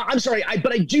 Yeah, I'm sorry.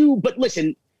 But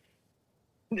listen,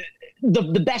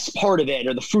 the best part of it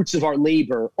or the fruits of our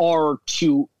labor are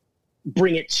to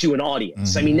bring it to an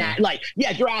audience. I mean, that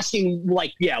if you're asking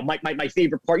my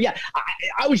favorite part. Yeah.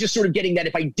 I was just sort of getting that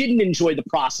if I didn't enjoy the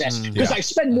process, because I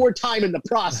spend more time in the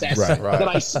process than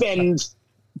I spend,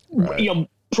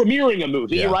 premiering a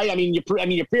movie, right? I mean, you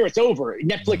premiere, it's over.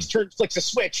 Netflix flicks a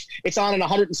switch. It's on in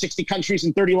 160 countries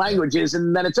and 30 languages,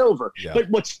 and then it's over. Yeah.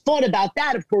 But what's fun about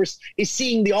that, of course, is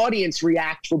seeing the audience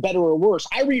react for better or worse.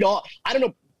 I don't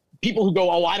know, people who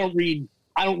go, oh, I don't read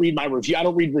my review. I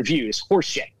don't read reviews.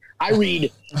 Horseshit. I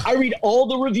read all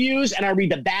the reviews, and I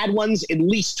read the bad ones at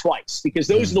least twice, because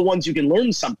those are the ones you can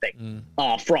learn something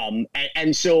from.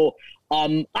 And so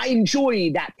I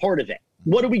enjoy that part of it.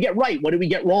 What do we get right? What do we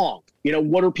get wrong?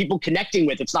 What are people connecting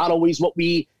with? It's not always what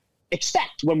we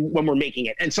expect when we're making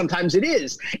it. And sometimes it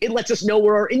is. It lets us know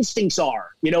where our instincts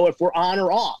are, if we're on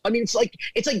or off. I mean, it's like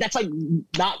that's like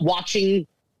not watching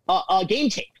a game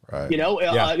tape. Right. You know,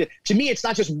 to me, it's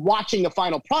not just watching the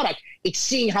final product; it's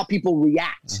seeing how people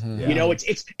react. You know,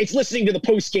 it's listening to the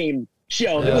post game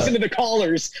show, listen to the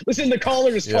callers,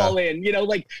 call in. You know,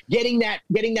 like getting that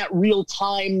real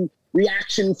time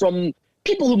reaction from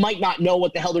people who might not know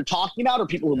what the hell they're talking about, or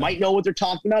people who might know what they're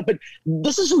talking about, but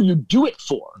this is who you do it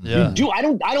for. I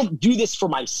don't do this for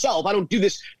myself. I don't do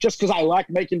this just because I like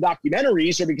making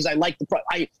documentaries or because I like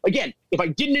again, if I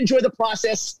didn't enjoy the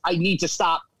process, I need to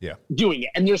stop doing it.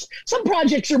 And there's some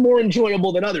projects are more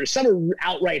enjoyable than others. Some are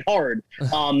outright hard,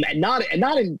 and not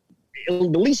in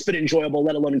the least bit enjoyable,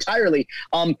 let alone entirely.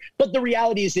 But the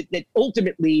reality is that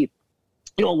ultimately,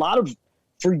 you know,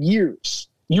 for years,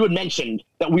 you had mentioned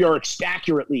that we are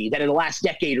accurately that in the last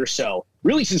decade or so,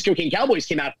 really since Cocaine Cowboys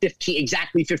came out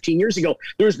 15 years ago,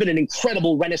 there's been an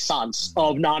incredible renaissance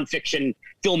of nonfiction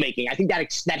filmmaking. I think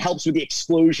that helps with the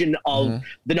explosion of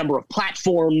the number of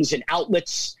platforms and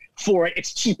outlets for it.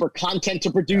 It's cheaper content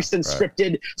to produce than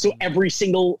scripted. So every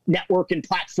single network and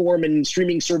platform and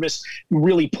streaming service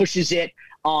really pushes it.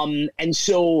 And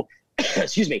so,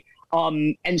 excuse me.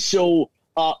 And so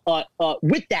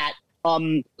with that,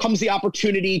 comes the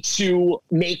opportunity to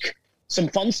make some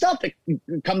fun stuff. It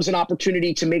comes an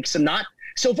opportunity to make some not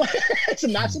so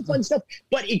fun stuff.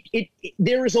 But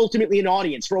there is ultimately an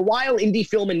audience. For a while, indie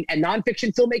film and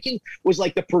nonfiction filmmaking was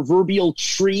like the proverbial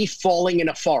tree falling in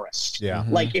a forest. Yeah.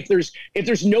 Like if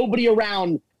there's nobody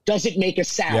around, does it make a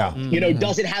sound? Yeah. You know,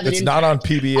 does it have an impact? It's not on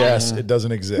PBS. It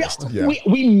doesn't exist.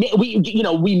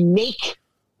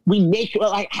 We make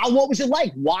what was it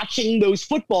like watching those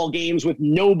football games with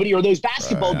nobody, or those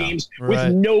basketball games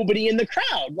with nobody in the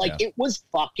crowd? Like it was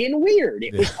fucking weird.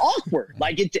 It was awkward.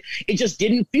 Like it just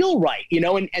didn't feel right, you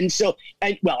know? And so,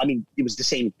 well, I mean, it was the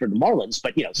same for the Marlins,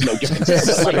 but you know, it's no different.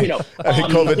 Like, you know, I think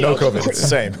COVID, no COVID, it's the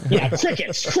same. Yeah.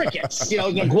 Crickets, you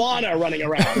know, the iguana running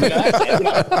around, you know, that's it,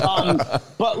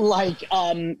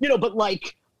 you know?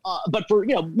 But for,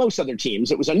 you know, most other teams,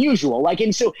 it was unusual. Like,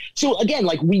 and so again,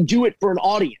 like we do it for an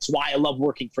audience. Why I love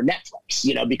working for Netflix,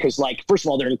 you know, because like, first of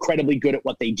all, they're incredibly good at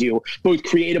what they do, both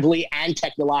creatively and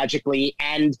technologically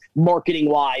and marketing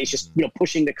wise, just, you know,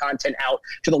 pushing the content out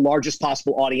to the largest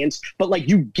possible audience. But like,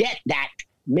 you get that,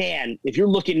 man, if you're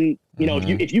looking, you know,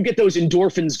 if you get those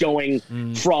endorphins going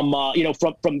from, you know,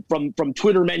 from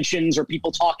Twitter mentions or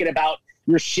people talking about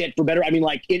your shit for better. I mean,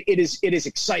 like it is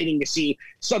exciting to see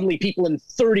suddenly people in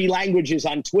 30 languages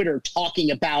on Twitter talking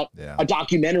about a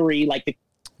documentary like the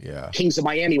Kings of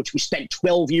Miami, which we spent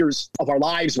 12 years of our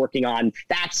lives working on.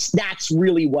 That's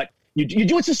really what you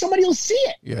do it so somebody will see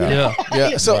it.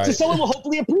 Yeah. So someone will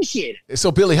hopefully appreciate it.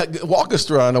 So Billy, walk us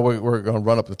through, I know we're going to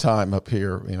run up the time up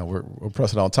here, you know, we're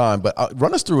pressing on time, but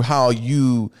run us through how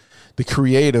the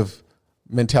creative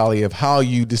mentality of how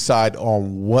you decide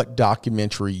on what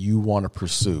documentary you want to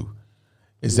pursue.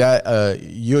 Is that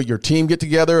your team get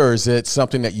together, or is it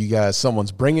something that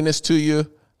someone's bringing this to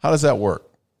you? How does that work?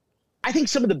 I think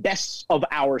some of the best of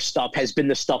our stuff has been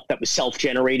the stuff that was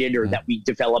self-generated or that we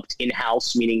developed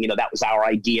in-house, meaning, you know, that was our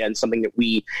idea and something that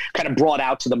we kind of brought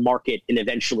out to the market and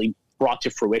eventually brought to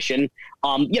fruition.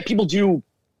 People do.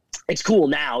 It's cool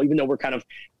now, even though we're kind of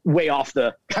way off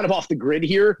the grid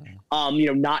here, you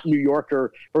know, not New York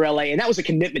or LA. And that was a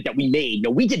commitment that we made. You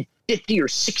know, we did 50 or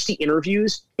 60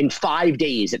 interviews in 5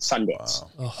 days at Sundance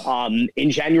in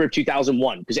January of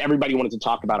 2001, because everybody wanted to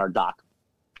talk about our doc.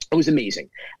 It was amazing.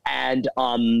 And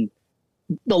the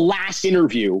last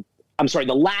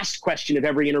question of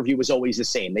every interview was always the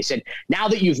same. They said, now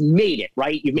that you've made it,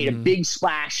 right? You've made a big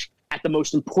splash at the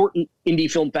most important indie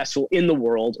film festival in the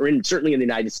world, or certainly in the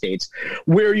United States.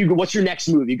 What's your next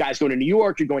move? You guys going to New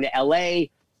York? You're going to LA?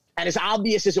 And as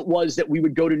obvious as it was that we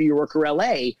would go to New York or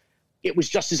LA, it was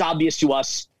just as obvious to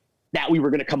us that we were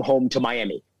going to come home to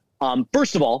Miami.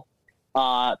 First of all,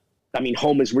 I mean,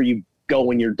 home is where you go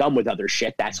when you're done with other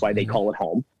shit. That's why they call it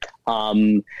home.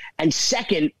 And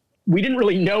second, we didn't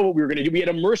really know what we were going to do. We had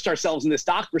immersed ourselves in this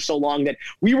doc for so long that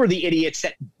we were the idiots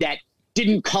that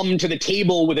didn't come to the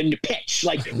table with a new pitch.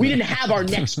 Like, we didn't have our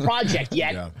next project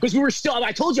yet because we were still,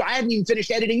 I told you, I hadn't even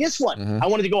finished editing this one. I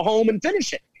wanted to go home and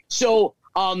finish it. So,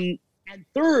 and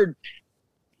third,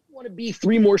 we want to be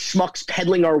three more schmucks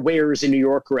peddling our wares in New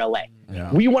York or LA.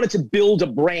 Yeah. We wanted to build a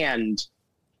brand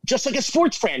just like a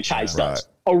sports franchise does,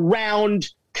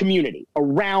 around community,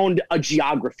 around a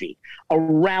geography,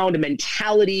 around a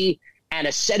mentality and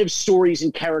a set of stories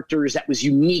and characters that was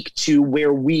unique to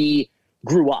where we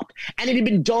grew up. And it had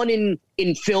been done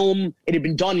in film. It had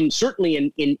been done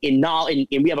certainly in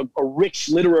we have a rich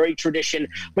literary tradition,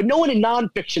 but no one in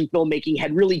nonfiction filmmaking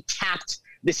had really tapped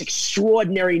this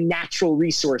extraordinary natural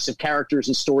resource of characters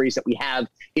and stories that we have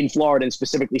in Florida, and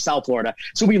specifically South Florida.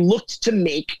 So we looked to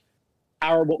make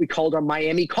what we called our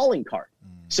Miami calling card.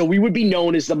 So we would be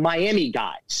known as the Miami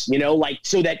guys, like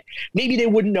so that maybe they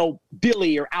wouldn't know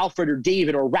Billy or Alfred or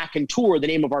David or Raconteur, the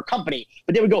name of our company,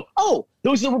 but they would go, oh,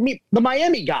 those are the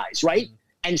Miami guys, right?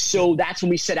 And so that's when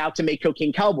we set out to make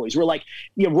Cocaine Cowboys. We're like,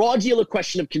 Raw Deal, A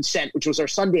Question of Consent, which was our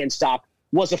Sundance doc,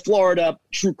 was a Florida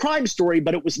true crime story,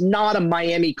 but it was not a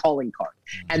Miami calling card.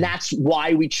 And that's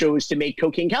why we chose to make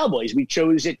Cocaine Cowboys. We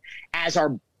chose it as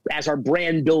our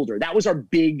brand builder. That was our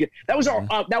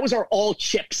all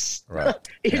chips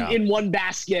in one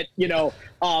basket. Hail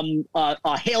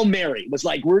Mary was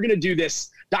like, we're going to do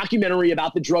this documentary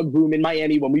about the drug boom in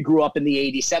Miami when we grew up in the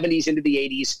 80s, 70s into the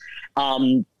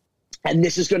 80s. And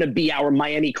this is going to be our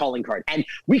Miami calling card. And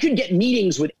we could get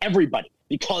meetings with everybody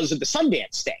because of the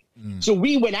Sundance thing. So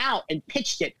we went out and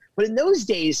pitched it. But in those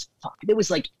days, there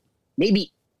was like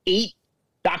maybe 8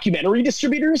 documentary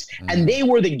distributors, and they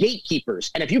were the gatekeepers.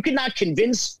 And if you could not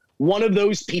convince one of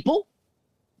those people,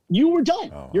 you were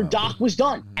done. Your doc was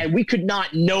done. And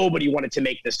nobody wanted to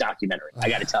make this documentary. I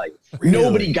got to tell you,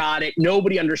 nobody got it.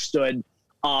 Nobody understood.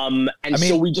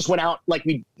 So we just went out like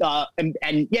nobody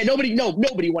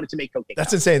wanted to make Cocaine.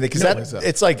 That's insane because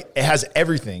it's like, it has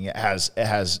everything. It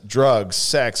has drugs,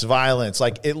 sex, violence,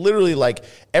 like it literally like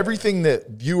everything that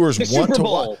viewers want to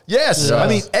watch. Yes. I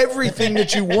mean, everything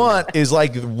that you want is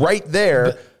like right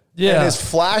there. And as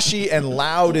flashy and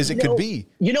loud as it could be.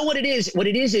 You know what it is? What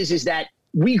it is that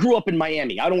we grew up in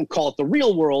Miami. I don't call it the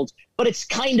real world, but it's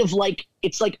kind of like,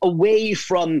 it's like away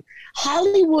from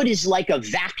Hollywood is like a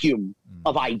vacuum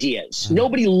of ideas.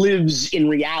 Nobody lives in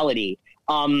reality.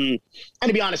 And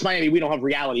to be honest, Miami, we don't have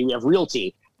reality. We have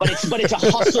realty, but it's a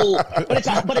hustle,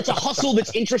 but it's a hustle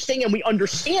that's interesting. And we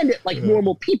understand it like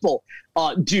normal people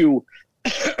do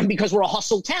because we're a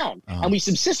hustle town and we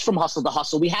subsist from hustle to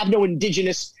hustle. We have no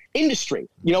indigenous industry.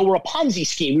 We're a Ponzi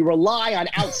scheme. We rely on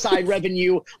outside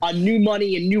revenue, on new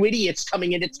money and new idiots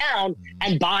coming into town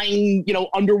and buying,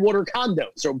 underwater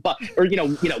condos or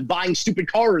buying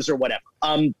stupid cars or whatever.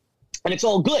 And it's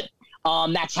all good.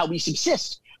 That's how we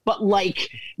subsist. But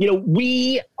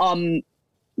we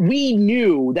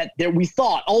knew that we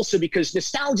thought also because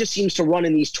nostalgia seems to run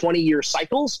in these 20-year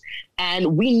cycles.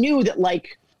 And we knew that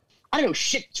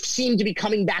shit seemed to be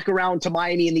coming back around to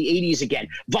Miami in the 80s again.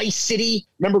 Vice City,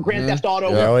 remember Grand Theft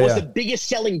Auto was the biggest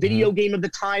selling video game of the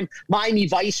time. Miami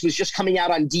Vice was just coming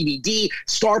out on DVD.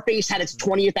 Scarface had its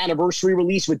 20th anniversary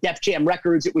release with Def Jam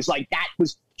Records. It was like, that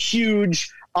was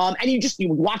huge. And you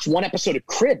would watch one episode of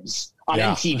Cribs on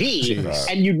MTV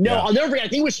and I'll never forget, I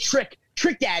think it was Trick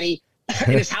Daddy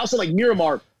in his house in like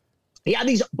Miramar. He had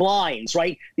these blinds,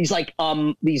 right? These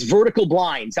these vertical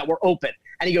blinds that were open.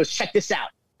 And he goes, check this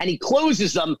out. And he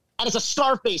closes them, and it's a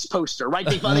Scarface poster, right?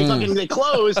 They close, and it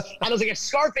was like a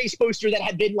Scarface poster that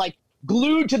had been like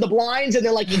glued to the blinds, and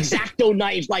they're like X-Acto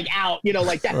knives out,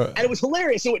 like that. Right. And it was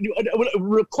hilarious. So it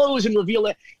would close and reveal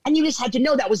it, and you just had to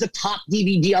know that was the top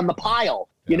DVD on the pile,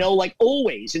 like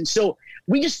always. And so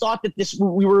we just thought that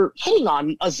we were hitting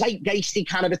on a zeitgeisty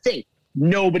kind of a thing.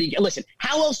 Listen,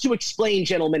 how else to explain,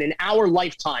 gentlemen, in our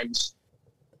lifetimes,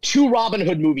 2 Robin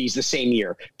Hood movies the same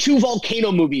year, 2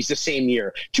 Volcano movies the same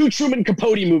year, 2 Truman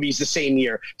Capote movies the same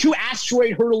year, 2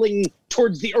 asteroid hurtling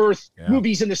towards the earth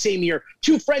movies in the same year,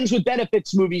 2 Friends with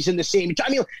Benefits movies in the same year. I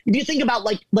mean, if you think about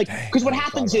because what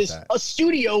happens is a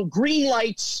studio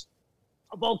greenlights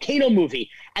a Volcano movie,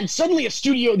 and suddenly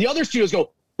the other studios go,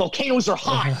 volcanoes are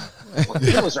hot.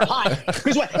 Volcanoes are hot.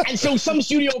 And so some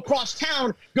studio across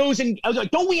town goes and I was like,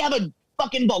 don't we have a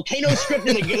fucking volcano script?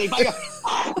 And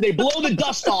they blow the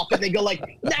dust off and they go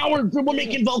like, now we're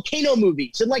making volcano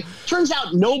movies. And turns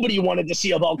out nobody wanted to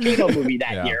see a volcano movie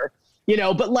that year,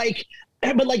 but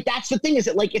that's the thing is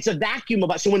that it's a vacuum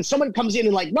of us. So when someone comes in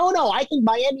and no, I think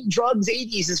Miami Drugs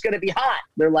 80s is going to be hot.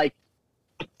 They're like,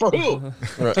 for who?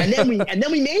 And then we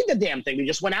made the damn thing. We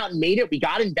just went out and made it. We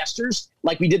got investors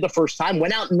like we did the first time,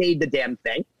 went out and made the damn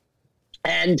thing.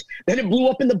 And then it blew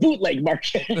up in the bootleg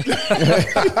market.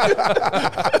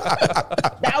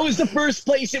 That was the first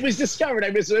place it was discovered.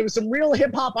 It was some real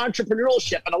hip hop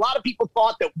entrepreneurship, and a lot of people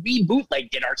thought that we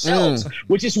bootlegged it ourselves,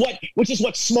 which is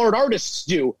what smart artists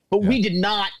do. But we did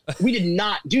not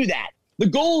do that. The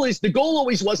goal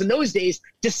always was in those days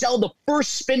to sell the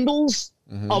first spindles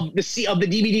of the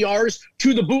DVD-Rs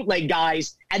to the bootleg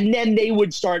guys, and then they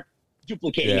would start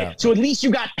duplicating it. So at least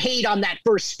you got paid on that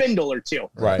first spindle or two.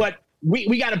 Right. But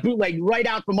we got a bootleg right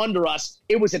out from under us.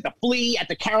 It was at the Flea, at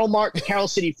the Carroll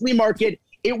City Flea Market.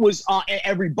 It was at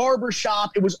every barber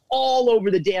shop. It was all over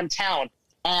the damn town.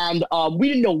 And we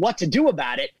didn't know what to do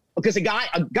about it because a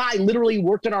guy literally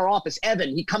worked in our office,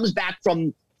 Evan. He comes back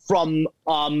from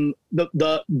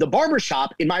the barber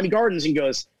shop in Miami Gardens and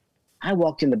goes, I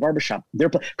walked in the barbershop.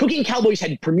 Cocaine Cowboys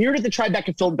had premiered at the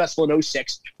Tribeca Film Festival in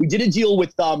 2006. We did a deal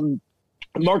with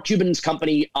Mark Cuban's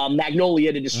company,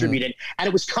 Magnolia, to distribute it. And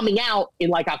it was coming out in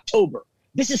like October.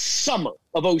 This is summer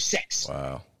of 2006.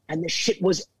 Wow. And the shit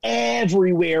was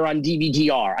everywhere on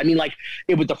DVD-R. I mean, like,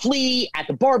 it was the flea, at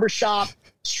the barbershop,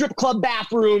 strip club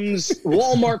bathrooms,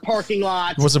 Walmart parking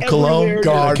lots. Was some cologne,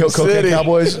 Cocaine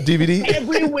Cowboys DVD?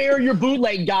 Everywhere your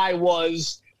bootleg guy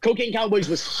was, Cocaine Cowboys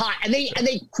was hot. And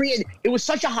they created, it was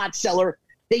such a hot seller.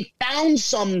 They found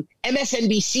some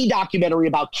MSNBC documentary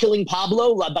about killing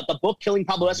Pablo, about the book Killing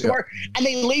Pablo Escobar, and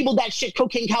they labeled that shit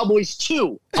Cocaine Cowboys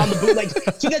 2 on the bootlegs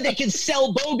so that they could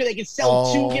sell Boga, they could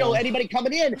sell to anybody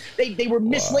coming in. They were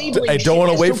mislabeling. Hey, don't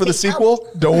want to wait for the sequel?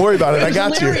 Don't worry about it. I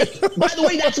got hilarious. you. By the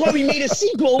way, that's why we made a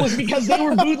sequel, was because they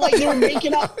were bootleg. They were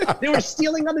making up. They were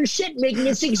stealing other shit, making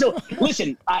a sequel. So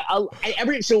listen,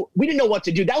 so we didn't know what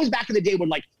to do. That was back in the day when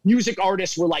like music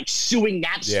artists were like suing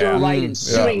Napster, right, and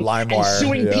suing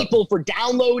people for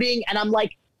downloading. And I'm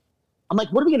like, what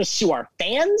are we going to sue our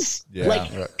fans?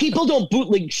 People don't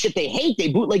bootleg shit they hate. They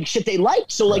bootleg shit they like.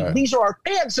 So like, these are our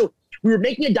fans. So we were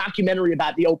making a documentary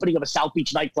about the opening of a South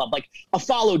Beach nightclub, like a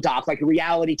follow doc, like a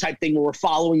reality type thing where we're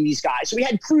following these guys. So we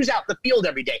had crews out in the field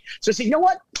every day. So I said, you know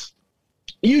what?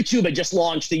 YouTube had just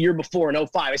launched the year before in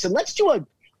 2005. I said, let's do a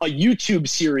YouTube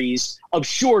series of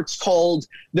shorts called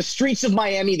The Streets of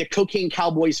Miami, the Cocaine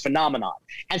Cowboys Phenomenon.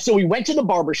 And so we went to the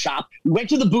barbershop, we went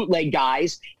to the bootleg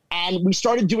guys, and we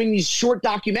started doing these short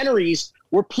documentaries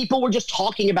where people were just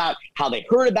talking about how they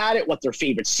heard about it, what their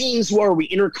favorite scenes were. We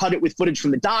intercut it with footage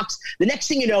from the docs. The next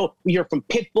thing you know, we hear from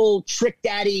Pitbull, Trick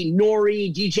Daddy,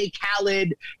 Nori, DJ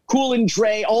Khaled, Cool and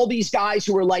Dre, all these guys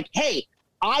who were like, hey,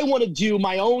 I want to do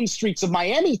my own Streets of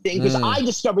Miami thing because I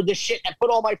discovered this shit and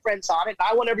put all my friends on it. And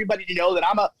I want everybody to know that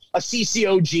I'm a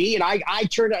CCOG. And I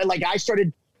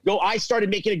started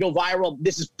making it go viral.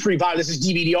 This is pre-viral. This is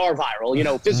DVD-R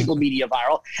viral, physical media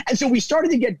viral. And so we started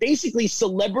to get basically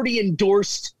celebrity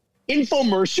endorsed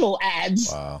infomercial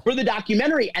ads for the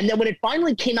documentary. And then when it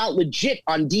finally came out legit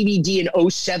on DVD in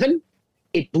 2007,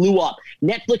 it blew up.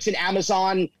 Netflix and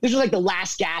Amazon, this was like the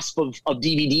last gasp of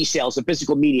DVD sales of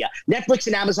physical media. Netflix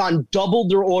and Amazon doubled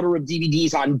their order of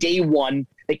DVDs on day one.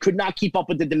 They could not keep up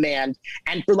with the demand.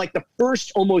 And for like the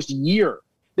first almost year,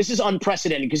 this is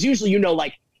unprecedented because usually,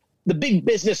 like the big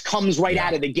business comes right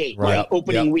out of the gate, right?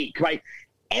 Opening week, right?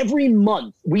 Every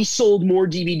month we sold more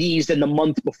DVDs than the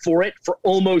month before it for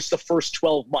almost the first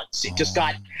 12 months. It just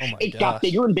got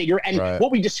bigger and bigger. And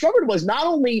what we discovered was not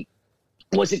only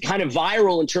was it kind of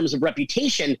viral in terms of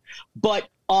reputation, but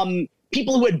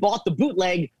people who had bought the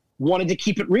bootleg wanted to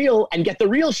keep it real and get the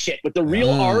real shit with the real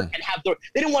art and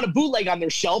they didn't want a bootleg on their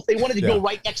shelf. They wanted to go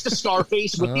right next to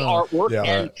Scarface with the artwork.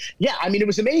 It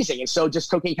was amazing. And so just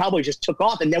Cocaine Cowboys just took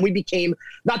off. And then we became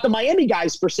not the Miami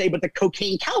guys per se, but the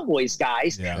Cocaine Cowboys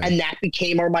guys. Yeah. And that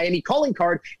became our Miami calling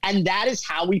card. And that is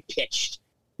how we pitched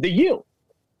the U.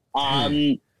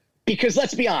 Because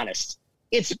let's be honest,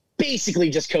 it's basically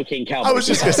just Cocaine Cowboys. I was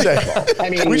just going to say, I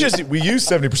mean, we use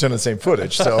 70% of the same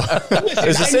footage. So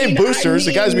it's the same boosters.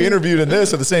 The guys we interviewed in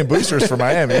this are the same boosters for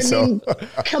Miami.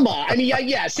 Come on. I mean,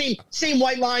 same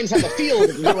white lines on the field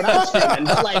if you know what I'm screaming.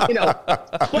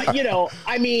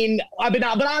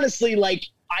 But honestly,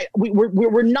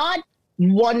 we're not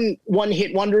one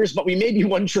hit wonders, but we may be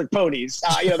one trick ponies.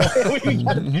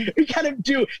 We kind of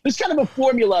do. There's kind of a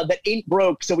formula that ain't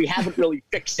broke, so we haven't really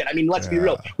fixed it. I mean, let's be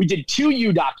real. We did 2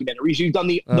 U documentaries. We've done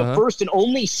the first and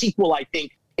only sequel, I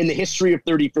think, in the history of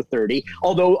 30 for 30.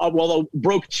 Although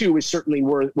Broke 2 is certainly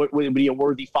would be a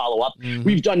worthy follow up.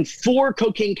 We've done 4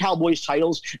 Cocaine Cowboys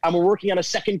titles, and we're working on a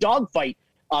second dogfight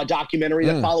documentary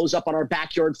that follows up on our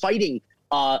backyard fighting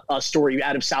story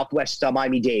out of Southwest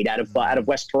Miami-Dade, out of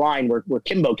West Perrine, where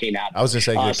Kimbo came out. I was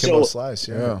going to say Kimbo Slice,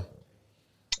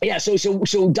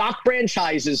 So doc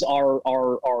franchises are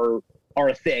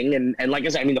a thing, and like I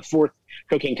said, I mean the 4th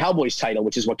Cocaine Cowboys title,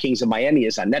 which is what Kings of Miami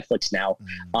is on Netflix now.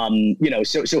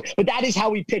 But that is how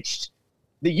we pitched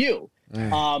the U.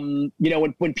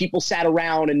 When people sat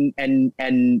around or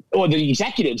the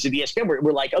executives of ESPN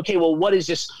were like, okay, well, what does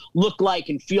this look like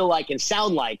and feel like and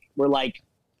sound like? We're like,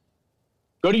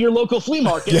 go to your local flea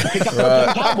market and pick up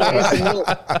the Cowboys, and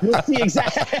you'll see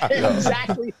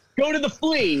exactly. Go to the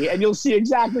flea, and you'll see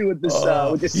exactly what this.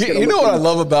 You know what I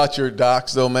love about your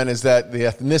docs, though, man, is that the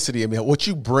ethnicity. I mean, what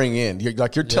you bring in.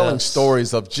 You're telling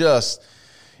stories of just.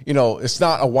 It's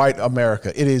not a white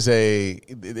America.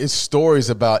 It's stories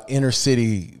about inner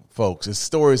city folks. It's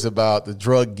stories about the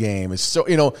drug game. It's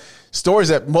stories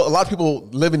that a lot of people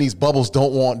live in these bubbles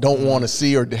don't want to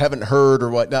see or haven't heard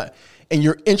or whatnot. And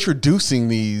you're introducing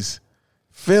these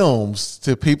films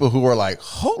to people who are like,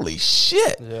 holy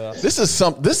shit,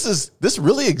 this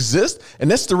really exists.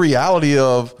 And that's the reality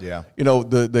of,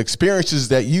 the experiences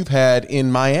that you've had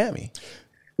in Miami.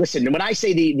 Listen, when I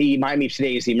say the Miami of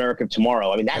today is the America of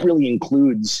tomorrow, I mean, that really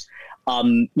includes,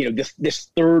 this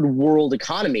third world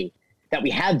economy that we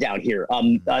have down here.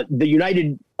 The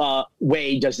United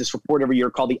Way does this report every year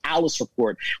called the ALICE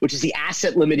report, which is the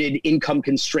Asset Limited Income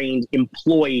Constrained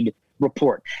Employed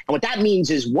report. And what that means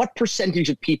is what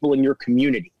percentage of people in your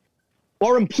community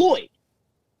are employed,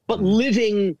 but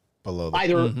living below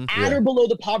either at or below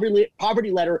the poverty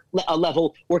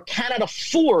level, or cannot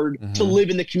afford to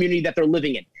live in the community that they're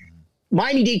living in.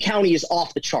 Miami-Dade County is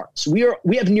off the charts. We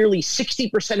have nearly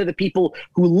 60% of the people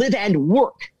who live and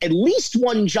work at least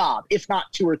one job, if not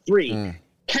two or three,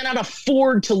 cannot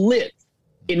afford to live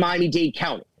in Miami-Dade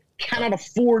County, cannot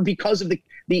afford because of the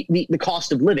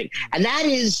cost of living. And that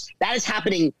is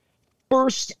happening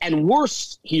first and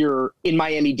worst here in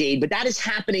Miami-Dade, but that is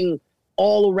happening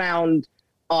all around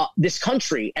this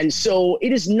country. And so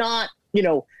it is not,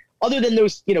 other than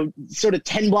those, sort of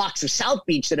 10 blocks of South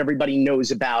Beach that everybody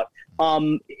knows about,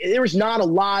 there is not a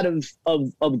lot of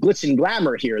glitz and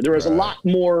glamour here. There is a lot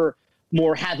more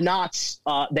have-nots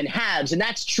than haves, and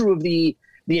that's true of the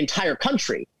entire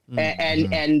country.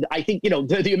 And I think,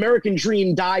 the American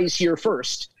dream dies here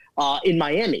first in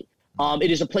Miami.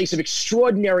 It is a place of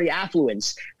extraordinary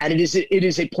affluence, and it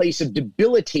is a place of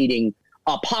debilitating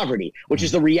poverty, which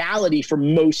is the reality for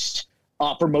most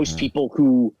people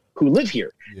who live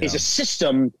here. Is a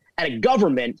system and a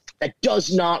government that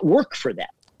does not work for them,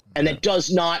 and that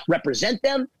does not represent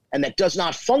them, and that does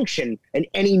not function in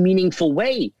any meaningful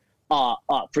way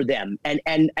for them. And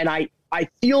I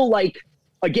feel like,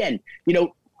 again,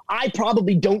 I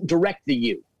probably don't direct the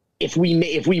U if we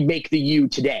make the U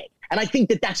today. And I think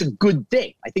that that's a good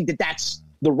thing. I think that that's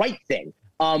the right thing.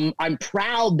 I'm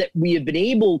proud that we have been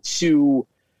able to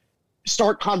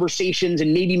start conversations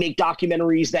and maybe make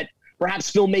documentaries that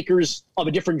perhaps filmmakers of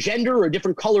a different gender or a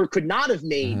different color could not have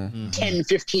made 10,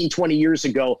 15, 20 years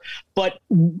ago. But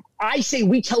I say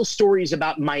we tell stories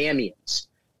about Miamians.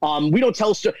 We don't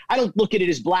tell I don't look at it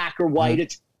as black or white.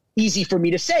 It's easy for me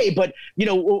to say, but,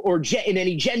 or in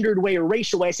any gendered way or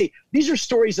racial way, I say these are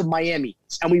stories of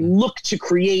Miamians, and we look to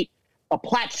create a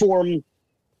platform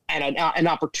and an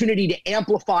opportunity to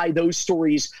amplify those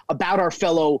stories about our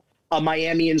fellow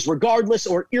Miamians, regardless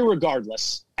or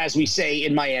irregardless, as we say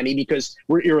in Miami, because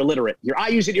we're illiterate here. I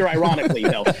use it ironically,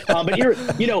 though. But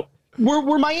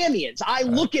we're Miamians. I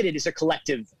look at it as a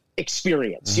collective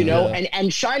experience,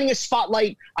 and shining a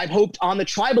spotlight, I've hoped, on the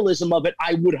tribalism of it.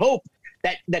 I would hope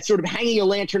that sort of hanging a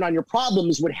lantern on your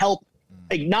problems would help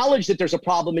acknowledge that there's a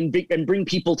problem and bring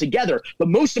people together. But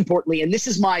most importantly, and this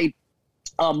is my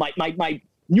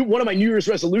one of my New Year's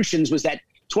resolutions, was that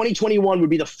 2021 would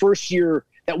be the first year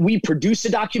that we produce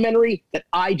a documentary that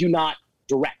I do not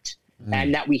direct,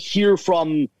 and that we hear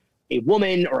from a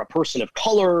woman or a person of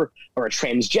color or a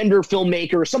transgender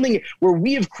filmmaker or something, where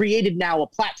we have created now a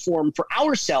platform for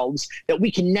ourselves that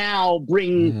we can now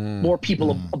bring more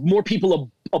people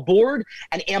aboard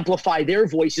and amplify their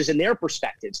voices and their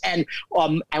perspectives. And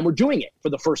we're doing it for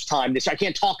the first time. I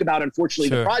can't talk about,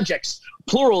 unfortunately, the projects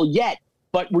plural yet,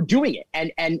 but we're doing it.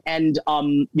 And I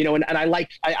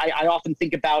often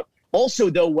think about also,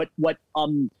 though, what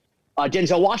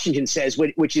Denzel Washington says,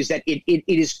 which is that it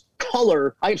is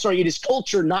color. It is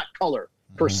culture, not color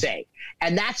per se.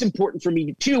 And that's important for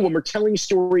me too, when we're telling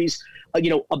stories,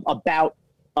 about,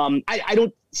 I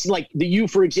don't like the U,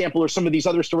 for example, or some of these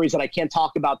other stories that I can't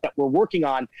talk about that we're working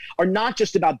on, are not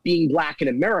just about being black in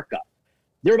America.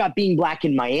 They're about being black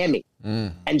in Miami.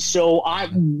 And so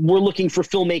we're looking for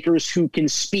filmmakers who can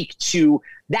speak to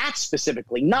that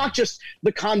specifically, not just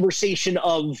the conversation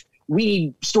of we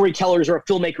need storytellers or a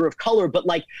filmmaker of color, but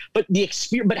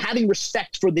having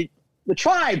respect for the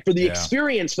tribe, for the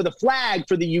experience, for the flag,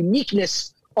 for the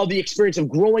uniqueness of the experience of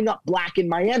growing up black in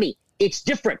Miami. It's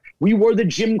different. We were the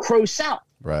Jim Crow South.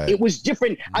 Right. It was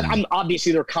different. I'm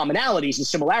obviously there are commonalities and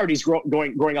similarities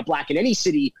growing up black in any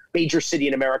major city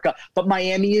in America, but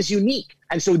Miami is unique.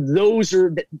 And so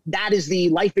that is the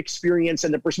life experience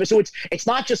and the perspective. So it's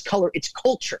not just color, it's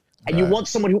culture. And you want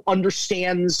someone who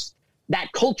understands that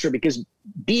culture, because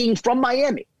being from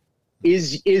Miami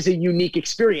is a unique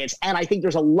experience. And I think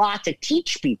there's a lot to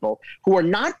teach people who are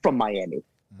not from Miami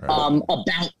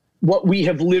about what we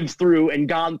have lived through and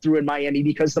gone through in Miami,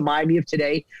 because the Miami of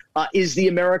today is the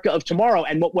America of tomorrow.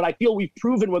 And what I feel we've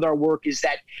proven with our work is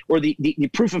that, or the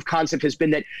proof of concept has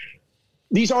been that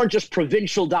these aren't just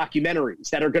provincial documentaries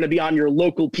that are going to be on your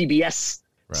local PBS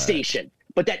station,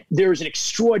 but that there's an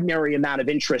extraordinary amount of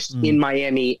interest in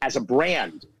Miami as a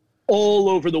brand all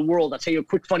over the world. I'll tell you a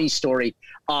quick funny story.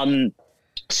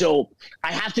 So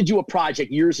I have to do a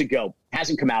project years ago,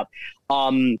 hasn't come out,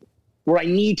 where I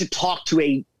need to talk to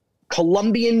a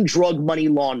Colombian drug money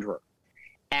launderer.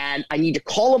 And I need to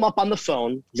call him up on the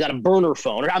phone. He's got a burner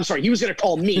phone. Or, I'm sorry, he was going to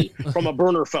call me from a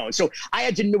burner phone. So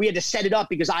we had to set it up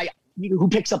because who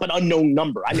picks up an unknown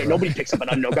number? I know nobody picks up an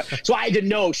unknown number. So I had to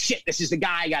know, shit, this is the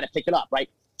guy, I got to pick it up, right?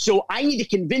 So I need to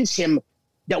convince him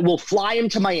that we'll fly him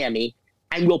to Miami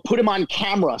and we'll put him on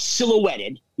camera,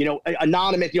 silhouetted,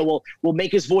 anonymous. We'll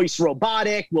make his voice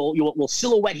robotic. We'll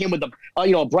silhouette him with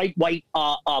a bright white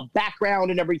background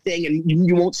and everything, and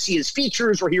you won't see his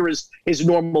features or hear his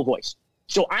normal voice.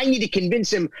 So I need to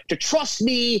convince him to trust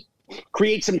me,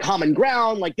 create some common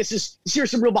ground. Like here's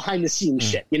some real behind the scenes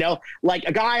shit, like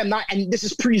a guy I'm not, and this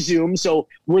is pre-Zoom. So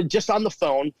we're just on the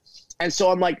phone. And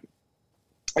so I'm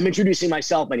introducing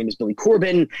myself. My name is Billy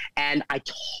Corben. And I'm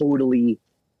going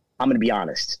to be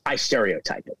honest, I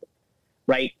stereotype it,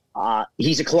 right?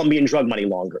 He's a Colombian drug money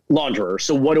launderer.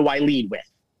 So what do I lead with?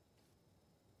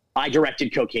 I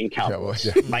directed Cocaine Cowboys,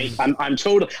 right? I'm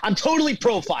totally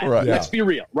profiling. Right, Let's be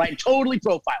real, right? Totally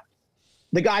profiling.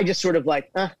 The guy just sort of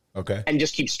okay, and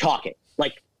just keeps talking,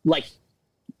 like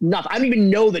nothing. I don't even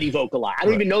know that he vocalized. I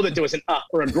don't even know that there was an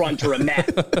or a grunt or a meh.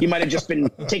 He might have just been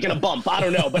taking a bump. I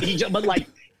don't know, but like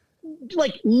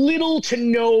little to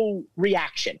no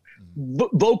reaction.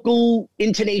 Vocal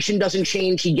intonation doesn't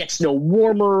change. He gets no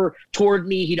warmer toward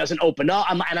me. He doesn't open up.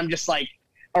 I'm just like,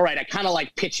 all right, I kind of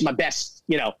pitch my best,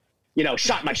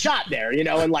 shot my shot there,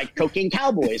 and like Cocaine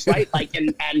Cowboys, right?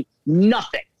 And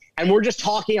nothing. And we're just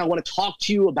talking. I want to talk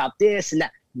to you about this and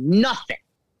that. Nothing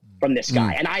from this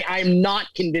guy. And I'm not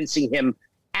convincing him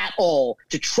at all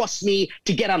to trust me,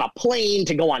 to get on a plane,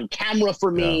 to go on camera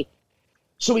for me. Yeah.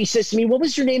 So he says to me, what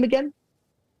was your name again?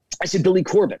 I said, Billy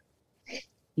Corben.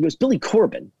 He goes, Billy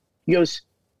Corben. He goes,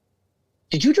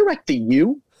 did you direct the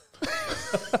U?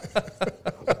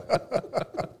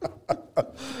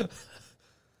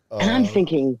 And I'm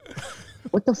thinking,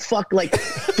 what the fuck?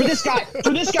 For this guy,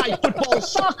 football is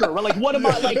soccer. Right? What am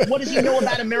I what does he know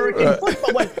about American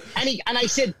football? And I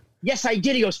said, yes, I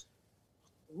did. He goes,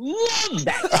 love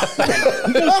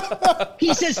that.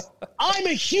 He says, I'm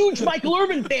a huge Michael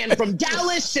Irvin fan from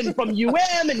Dallas and from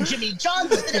UM and Jimmy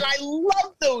Johnson, and I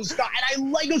love those guys.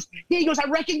 And he goes, I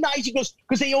recognize, he goes,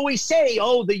 because they always say,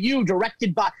 oh, the U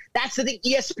directed by, that's the thing,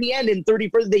 ESPN in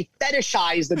 31st, they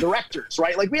fetishize the directors,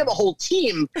 right? We have a whole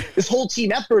team, this whole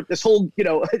team effort, this whole,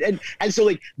 and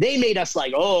so they made us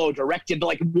directed,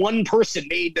 but one person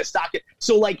made this docket.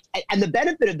 So and the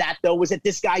benefit of that though was that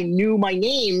this guy knew my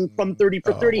name from 30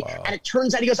 for 30. Wow. And it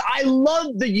turns out he goes, I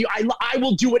love the U. I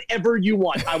will do whatever you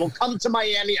want. I will come to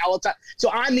Miami. I will.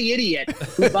 So I'm the idiot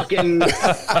who fucking.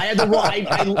 I had the wrong.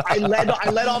 I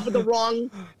led off with the wrong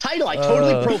title. I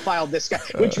totally profiled this guy,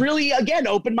 which really again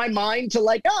opened my mind to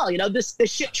this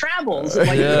shit travels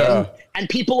and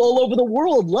people all over the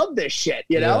world love this shit.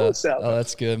 So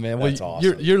that's good, man. That's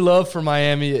awesome. Your love for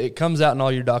Miami, it comes out in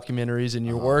all your documentaries, and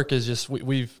your work is just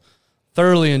we've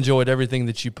thoroughly enjoyed everything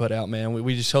that you put out, man.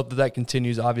 We just hope that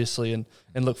continues, obviously, and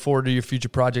look forward to your future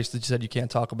projects that you said you can't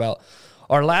talk about.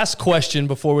 Our last question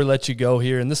before we let you go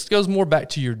here, and this goes more back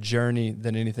to your journey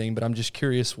than anything, but I'm just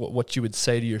curious what you would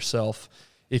say to yourself.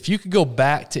 If you could go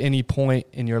back to any point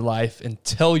in your life and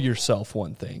tell yourself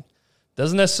one thing,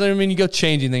 doesn't necessarily mean you go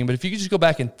change anything, but if you could just go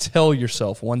back and tell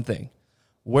yourself one thing,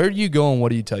 where do you go and what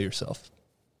do you tell yourself?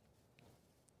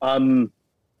 I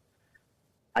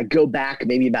go back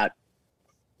maybe about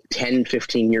 10,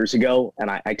 15 years ago,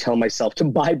 and I tell myself to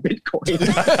buy Bitcoin.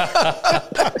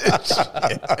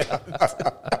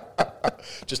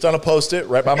 Just on a Post-it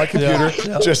right by my computer. Buy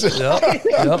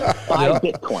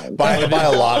Bitcoin. Buy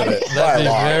a lot of it.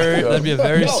 That'd be a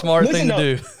very smart thing to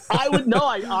do. I would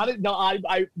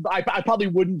I probably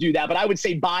wouldn't do that, but I would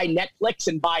say buy Netflix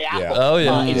and buy Apple. Yeah. Oh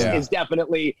yeah, is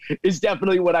definitely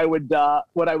what I would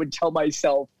tell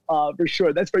myself for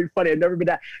sure. That's very funny. I've never been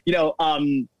that.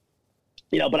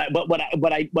 But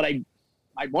what I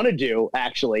want to do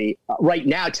actually right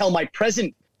now, tell my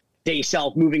present day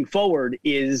self moving forward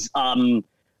is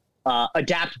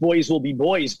adapt Boys Will Be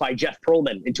Boys by Jeff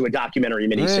Pearlman into a documentary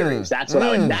miniseries. That's what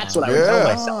I would tell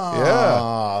myself.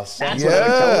 Yeah. That's what I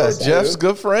would tell myself. Jeff's a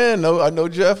good friend. I know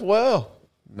Jeff well.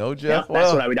 That's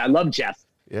what I love Jeff.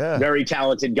 Yeah. Very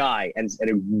talented guy and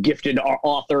a gifted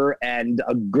author and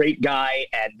a great guy.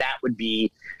 And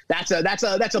that's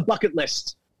a bucket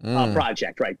list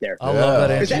project right there. I love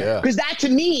that answer. Because that to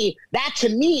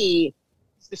me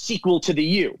the sequel to the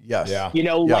U. Yes. Yeah. You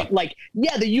know,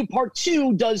 the U Part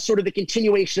 2 does sort of the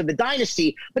continuation of the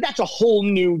dynasty, but that's a whole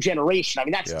new generation. I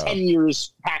mean, that's 10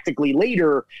 years practically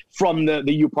later from the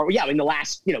U Part. Yeah, I mean, the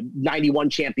last, 91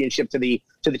 championship to the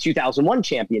 2001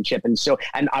 championship.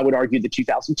 And I would argue the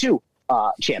 2002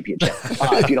 championship,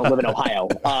 if you don't live in Ohio.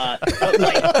 I'm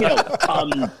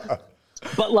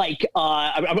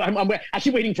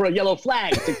actually waiting for a yellow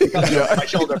flag to come over my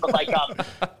shoulder. But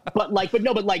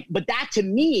that to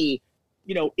me,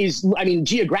 is, I mean,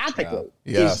 geographically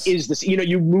is this,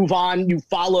 you move on, you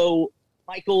follow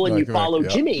Michael and you follow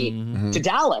Jimmy to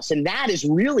Dallas. And that is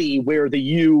really where the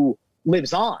U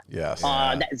lives on. Yes.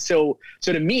 So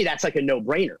to me, that's like a no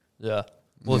brainer. Yeah.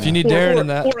 Well, if you need Darren in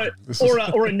that,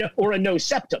 or a no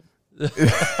septum.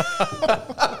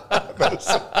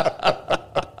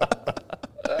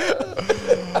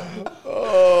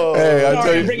 Hey,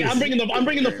 I'm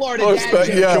bringing the Florida dad joke.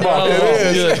 Yeah, come on, it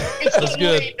is. It's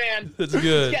good, late, man. It's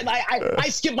good. I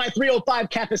skipped my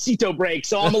 3:05 cafecito break,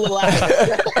 so I'm a little out of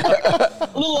it.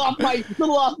 a little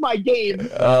off my game.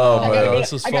 Oh man,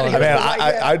 this was fun. Man,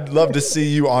 I'd love to see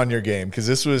you on your game because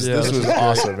this was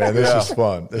awesome, man. This was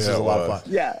fun. This was a lot of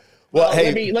fun. Yeah. Well,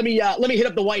 hey, let me hit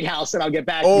up the White House and I'll get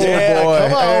back. Oh, yeah,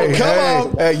 boy. come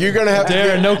on. Hey, you're gonna have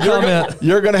Darren, to no comment.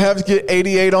 You're gonna have to get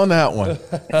 88 on that one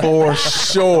for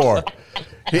sure.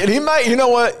 He might. You know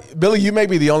what, Billy? You may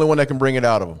be the only one that can bring it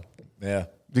out of him. Yeah,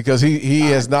 because he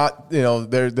has not.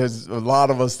 There's a lot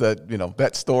of us that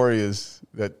that story is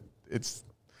that it's.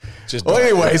 just. Well,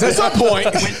 anyways, at some point,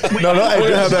 we're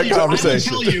gonna have that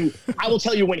conversation. I will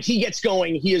tell you when he gets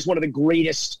going, he is one of the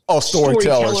greatest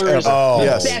storytellers ever.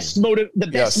 The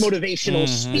best motivational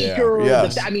speaker.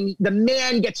 Yes. The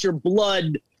man gets your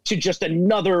blood to just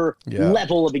another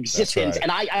level of existence. Right.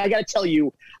 And I got to tell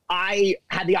you,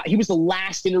 he was the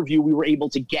last interview we were able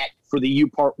to get for the U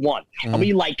Part 1. And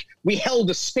we held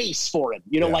a space for him,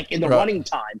 in the running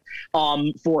time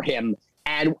for him.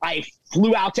 And I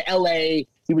flew out to LA.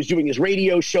 He was doing his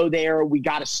radio show there. We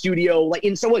got a studio where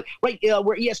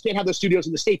ESPN had those studios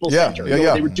in the Staples Center.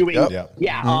 They were doing,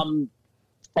 and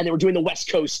they were doing the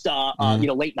West Coast,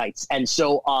 late nights. And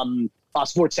so,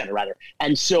 Sports Center rather.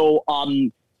 And so,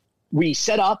 we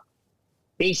set up.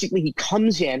 Basically, he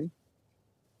comes in,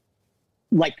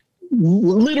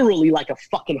 literally like a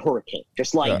fucking hurricane,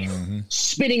 just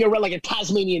spinning around like a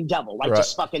Tasmanian devil,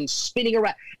 just fucking spinning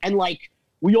around, and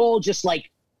we all just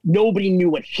nobody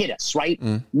knew what hit us, right?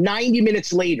 90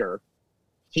 minutes later,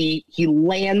 he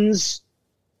lands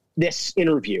this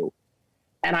interview.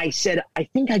 And I said, I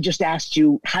think I just asked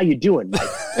you how you doing,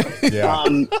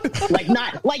 Mike.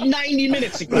 Not 90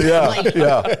 minutes ago.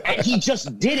 And he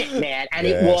just did it, man. And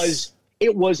it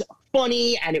was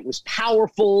funny and it was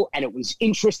powerful and it was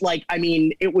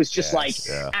it was just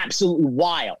absolutely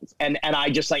wild. And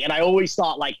I always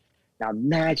thought now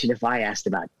imagine if I asked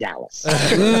about Dallas.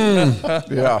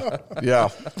 Yeah.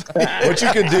 What you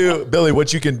can do, Billy,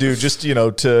 just,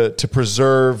 to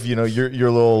preserve, your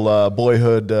little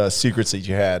boyhood secrets that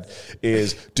you had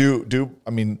is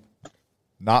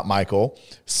not Michael,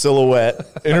 Silhouette,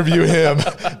 interview him,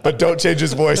 but don't change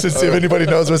his voice and see if anybody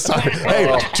knows what's talking.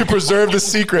 Hey, to preserve the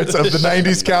secrets of the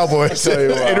 90s Cowboys,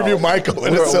 interview Michael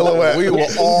in a silhouette. We will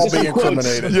all be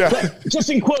incriminated. Just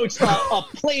in quotes, a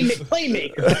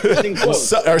playmaker. Just in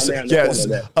quotes.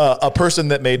 A person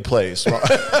that made plays.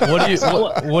 What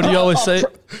do you always say?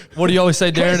 What do you always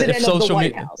say, Darren? President if social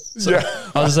media,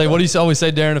 I was say, what do you always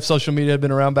say, Darren? If social media had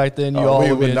been around back then, you all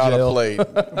would be in not jail. have played.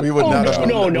 We would not have.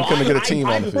 No. We couldn't get a team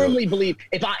on the field. I firmly believe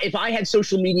if I had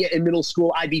social media in middle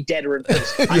school, I'd be dead or in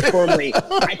prison. I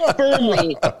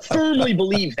firmly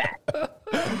believe that.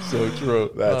 So true.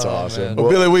 That's awesome. Well,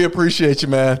 Billy, we appreciate you,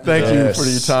 man. Thank you for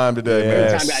your time today, man.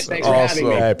 Anytime, guys. Thanks for having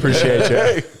me. I appreciate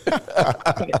you.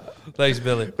 Thanks,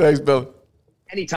 Billy. Thanks, Billy. Anytime.